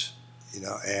artists,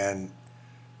 and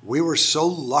we were so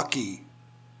lucky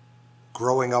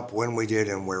growing up when we did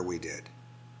and where we did.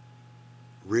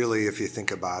 Really, if you think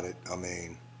about it, I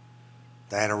mean,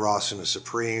 Diana Ross and the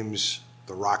Supremes,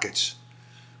 the Rockets,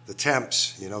 the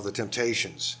Temps, the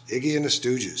Temptations, Iggy and the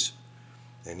Stooges.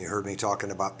 And you heard me talking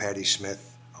about Patti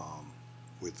Smith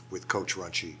with Coach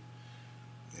Runchey,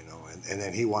 and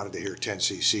then he wanted to hear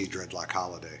 10cc, Dreadlock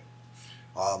Holiday.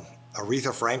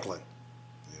 Aretha Franklin,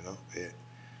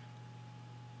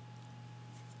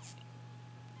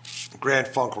 Grand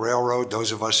Funk Railroad.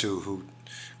 Those of us who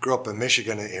grew up in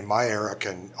Michigan in my era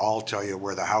can all tell you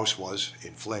where the house was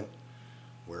in Flint,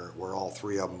 where all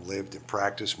three of them lived and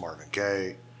practiced. Marvin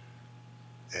Gaye,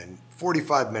 and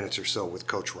 45 minutes or so with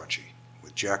Coach Runchey,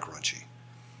 with Jack Runchey,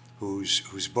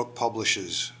 whose book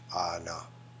publishes on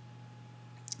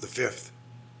the 5th,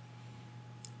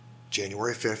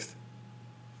 January 5th.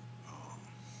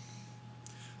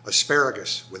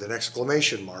 Asparagus with an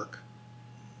exclamation mark.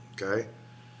 Okay?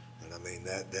 And I mean,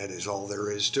 that is all there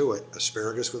is to it.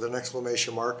 Asparagus with an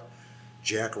exclamation mark.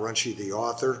 Jack Runchey, the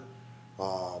author.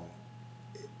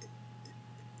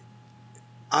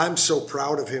 I'm so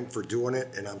proud of him for doing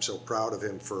it, and I'm so proud of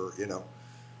him for,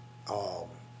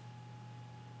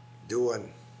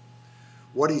 doing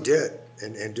what he did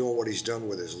and doing what he's done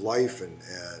with his life. And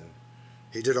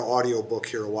he did an audio book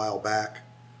here a while back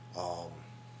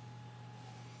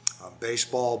on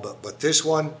baseball, but this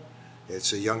one,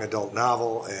 it's a young adult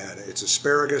novel, and it's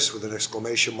Asparagus with an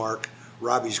exclamation mark,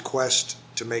 Robbie's Quest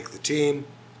to Make the Team.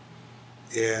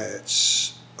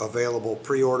 It's available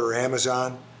pre-order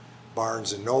Amazon,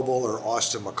 Barnes & Noble, or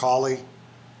Austin Macaulay.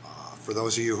 For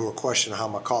those of you who are questioning how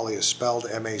Macaulay is spelled,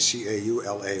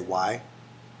 Macaulay.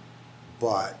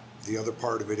 But the other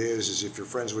part of it is if you're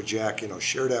friends with Jack,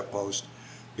 share that post,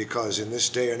 because in this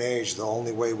day and age, the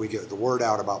only way we get the word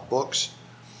out about books,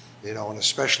 and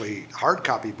especially hard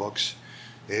copy books,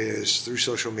 is through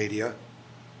social media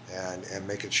and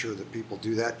making sure that people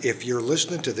do that. If you're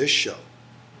listening to this show,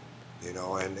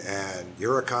 and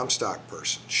you're a Comstock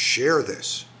person, share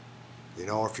this.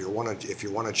 If you're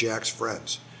one of Jack's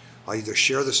friends, either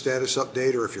share the status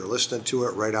update, or if you're listening to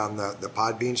it right on the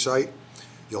Podbean site,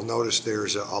 you'll notice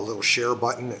there's a little share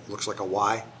button. It looks like a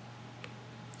Y.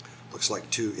 Looks like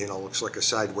looks like a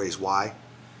sideways Y.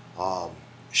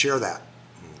 Share that,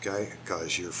 okay?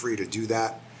 Because you're free to do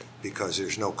that, because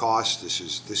there's no cost. This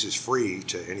is free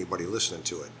to anybody listening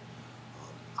to it.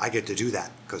 I get to do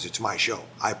that because it's my show.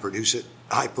 I produce it.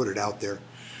 I put it out there.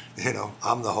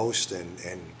 I'm the host,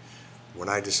 and when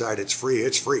I decide it's free,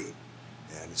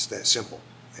 and it's that simple.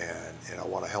 And I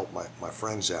want to help my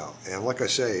friends out. And like I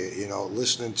say,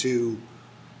 listening to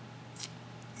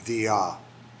the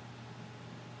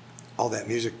all that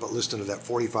music, but listening to that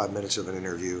 45 minutes of an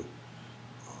interview.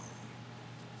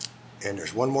 And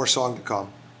there's one more song to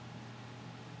come.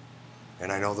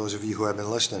 And I know those of you who have been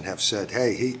listening have said,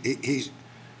 "Hey,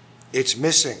 it's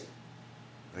missing.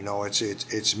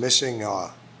 It's missing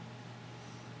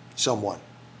someone."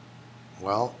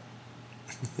 Well,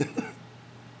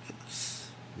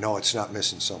 no, it's not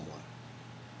missing someone.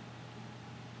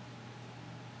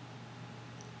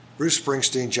 Bruce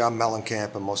Springsteen, John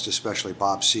Mellencamp, and most especially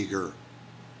Bob Seger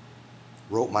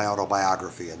wrote my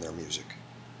autobiography in their music.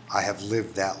 I have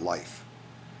lived that life.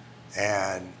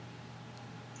 And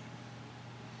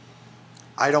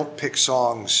I don't pick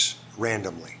songs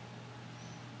randomly.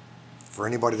 For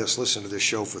anybody that's listened to this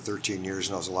show for 13 years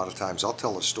knows a lot of times I'll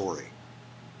tell a story.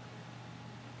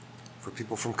 For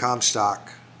people from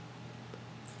Comstock,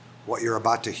 what you're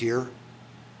about to hear,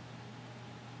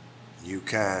 you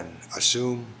can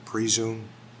assume, presume,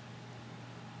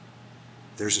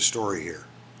 there's a story here.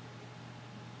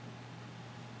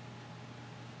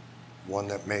 One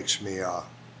that makes me, at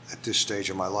this stage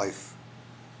of my life,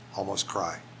 almost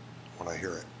cry when I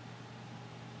hear it.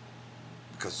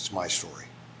 Because it's my story.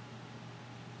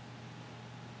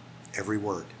 Every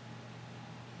word.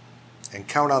 And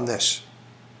count on this.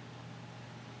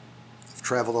 I've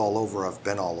traveled all over. I've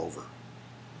been all over.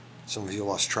 Some of you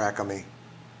lost track of me.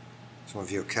 Some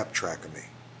of you have kept track of me.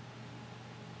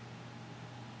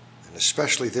 And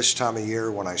especially this time of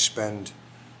year when I spend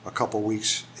a couple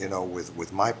weeks,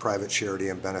 with my private charity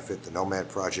and benefit, the Nomad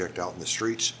Project, out in the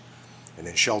streets and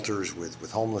in shelters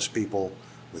with homeless people,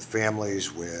 with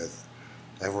families,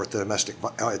 over at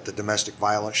the domestic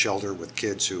violence shelter with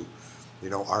kids who,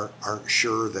 aren't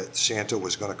sure that Santa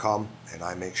was going to come, and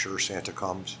I make sure Santa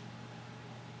comes.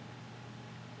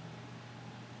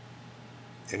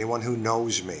 Anyone who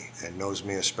knows me, and knows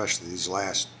me especially these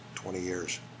last 20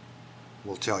 years,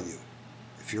 will tell you,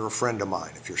 if you're a friend of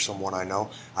mine, if you're someone I know,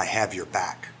 I have your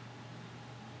back.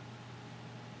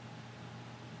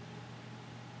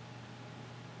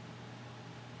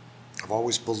 I've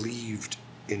always believed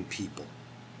in people.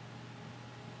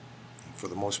 And for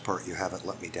the most part, you haven't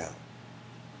let me down.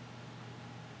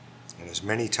 And as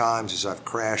many times as I've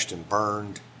crashed and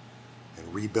burned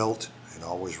and rebuilt, and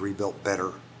always rebuilt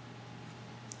better,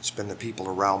 it's been the people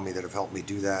around me that have helped me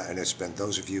do that, and it's been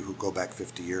those of you who go back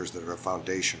 50 years that are a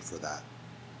foundation for that.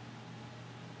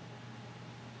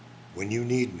 When you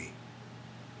need me,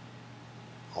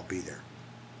 I'll be there.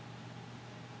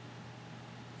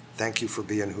 Thank you for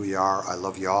being who you are. I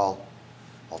love you all.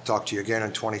 I'll talk to you again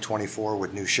in 2024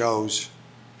 with new shows.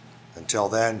 Until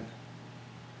then,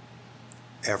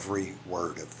 every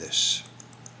word of this.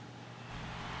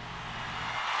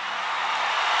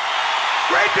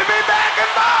 Great to be back in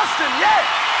Boston, yeah!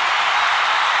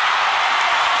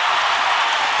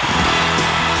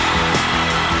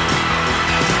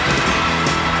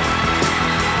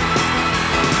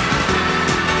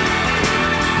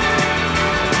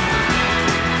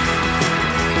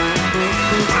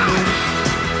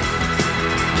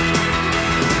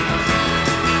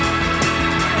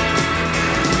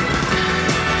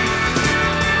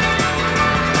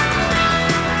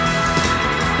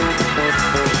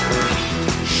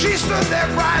 She stood there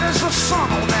bright as the sun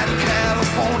on that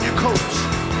California coast.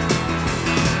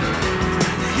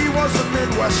 He was a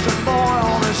Midwestern boy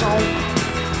on his own.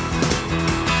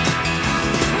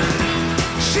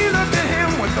 She looked at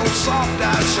him with those soft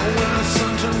eyes so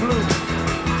innocent and blue.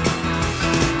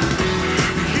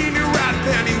 He knew right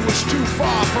then he was too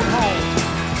far from home.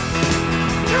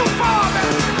 Too far,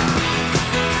 baby.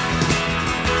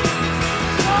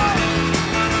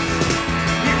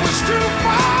 He was too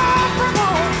far from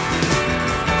home.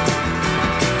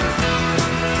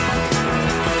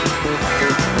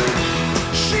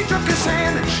 She took his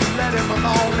hand and she led him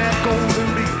along that golden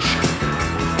beach.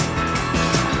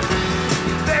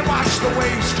 They watched the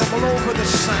waves tumble over the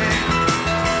sand.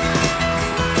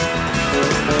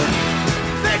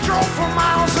 They drove for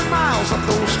miles and miles up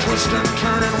those twisting,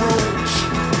 turning roads.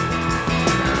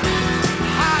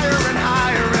 Higher and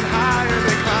higher and higher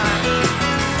they climbed.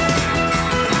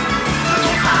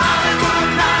 Those Hollywood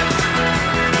nights,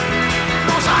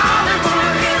 those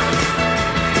Hollywood hills.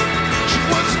 She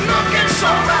was looking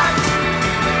so right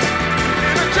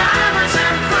in her diamonds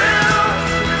and frills.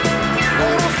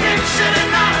 Oh, those big city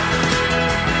nights,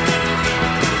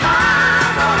 high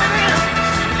rolling hills.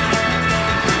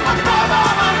 Above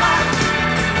all the lights,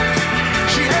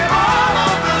 she had all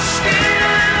of the skill.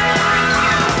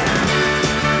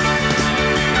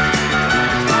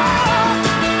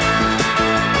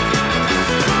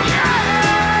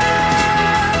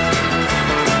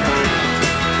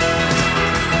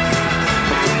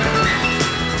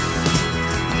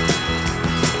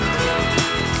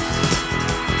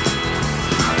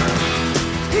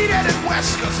 He headed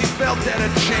west cause he felt that a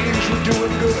change would do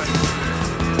him good.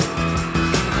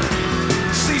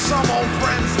 See some old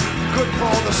friends, good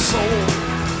for the soul.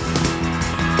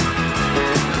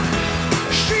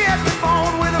 She had the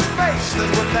phone with a face that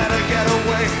would let her get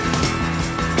away.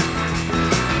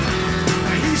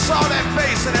 He saw that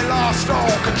face and he lost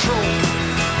all control.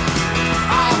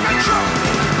 All control.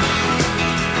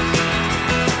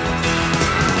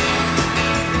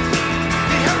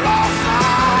 He had lost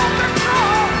all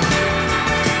control.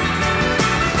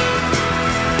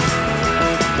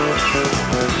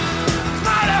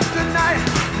 Night after night,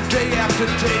 day after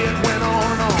day, it went on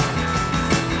and on.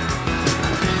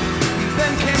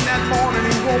 Then came that morning,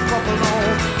 he woke up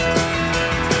alone.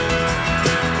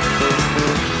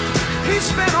 He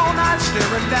spent all night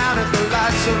staring down at the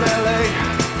lights of L.A.,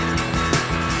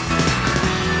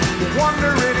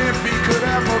 wondering if he could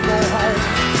ever go home.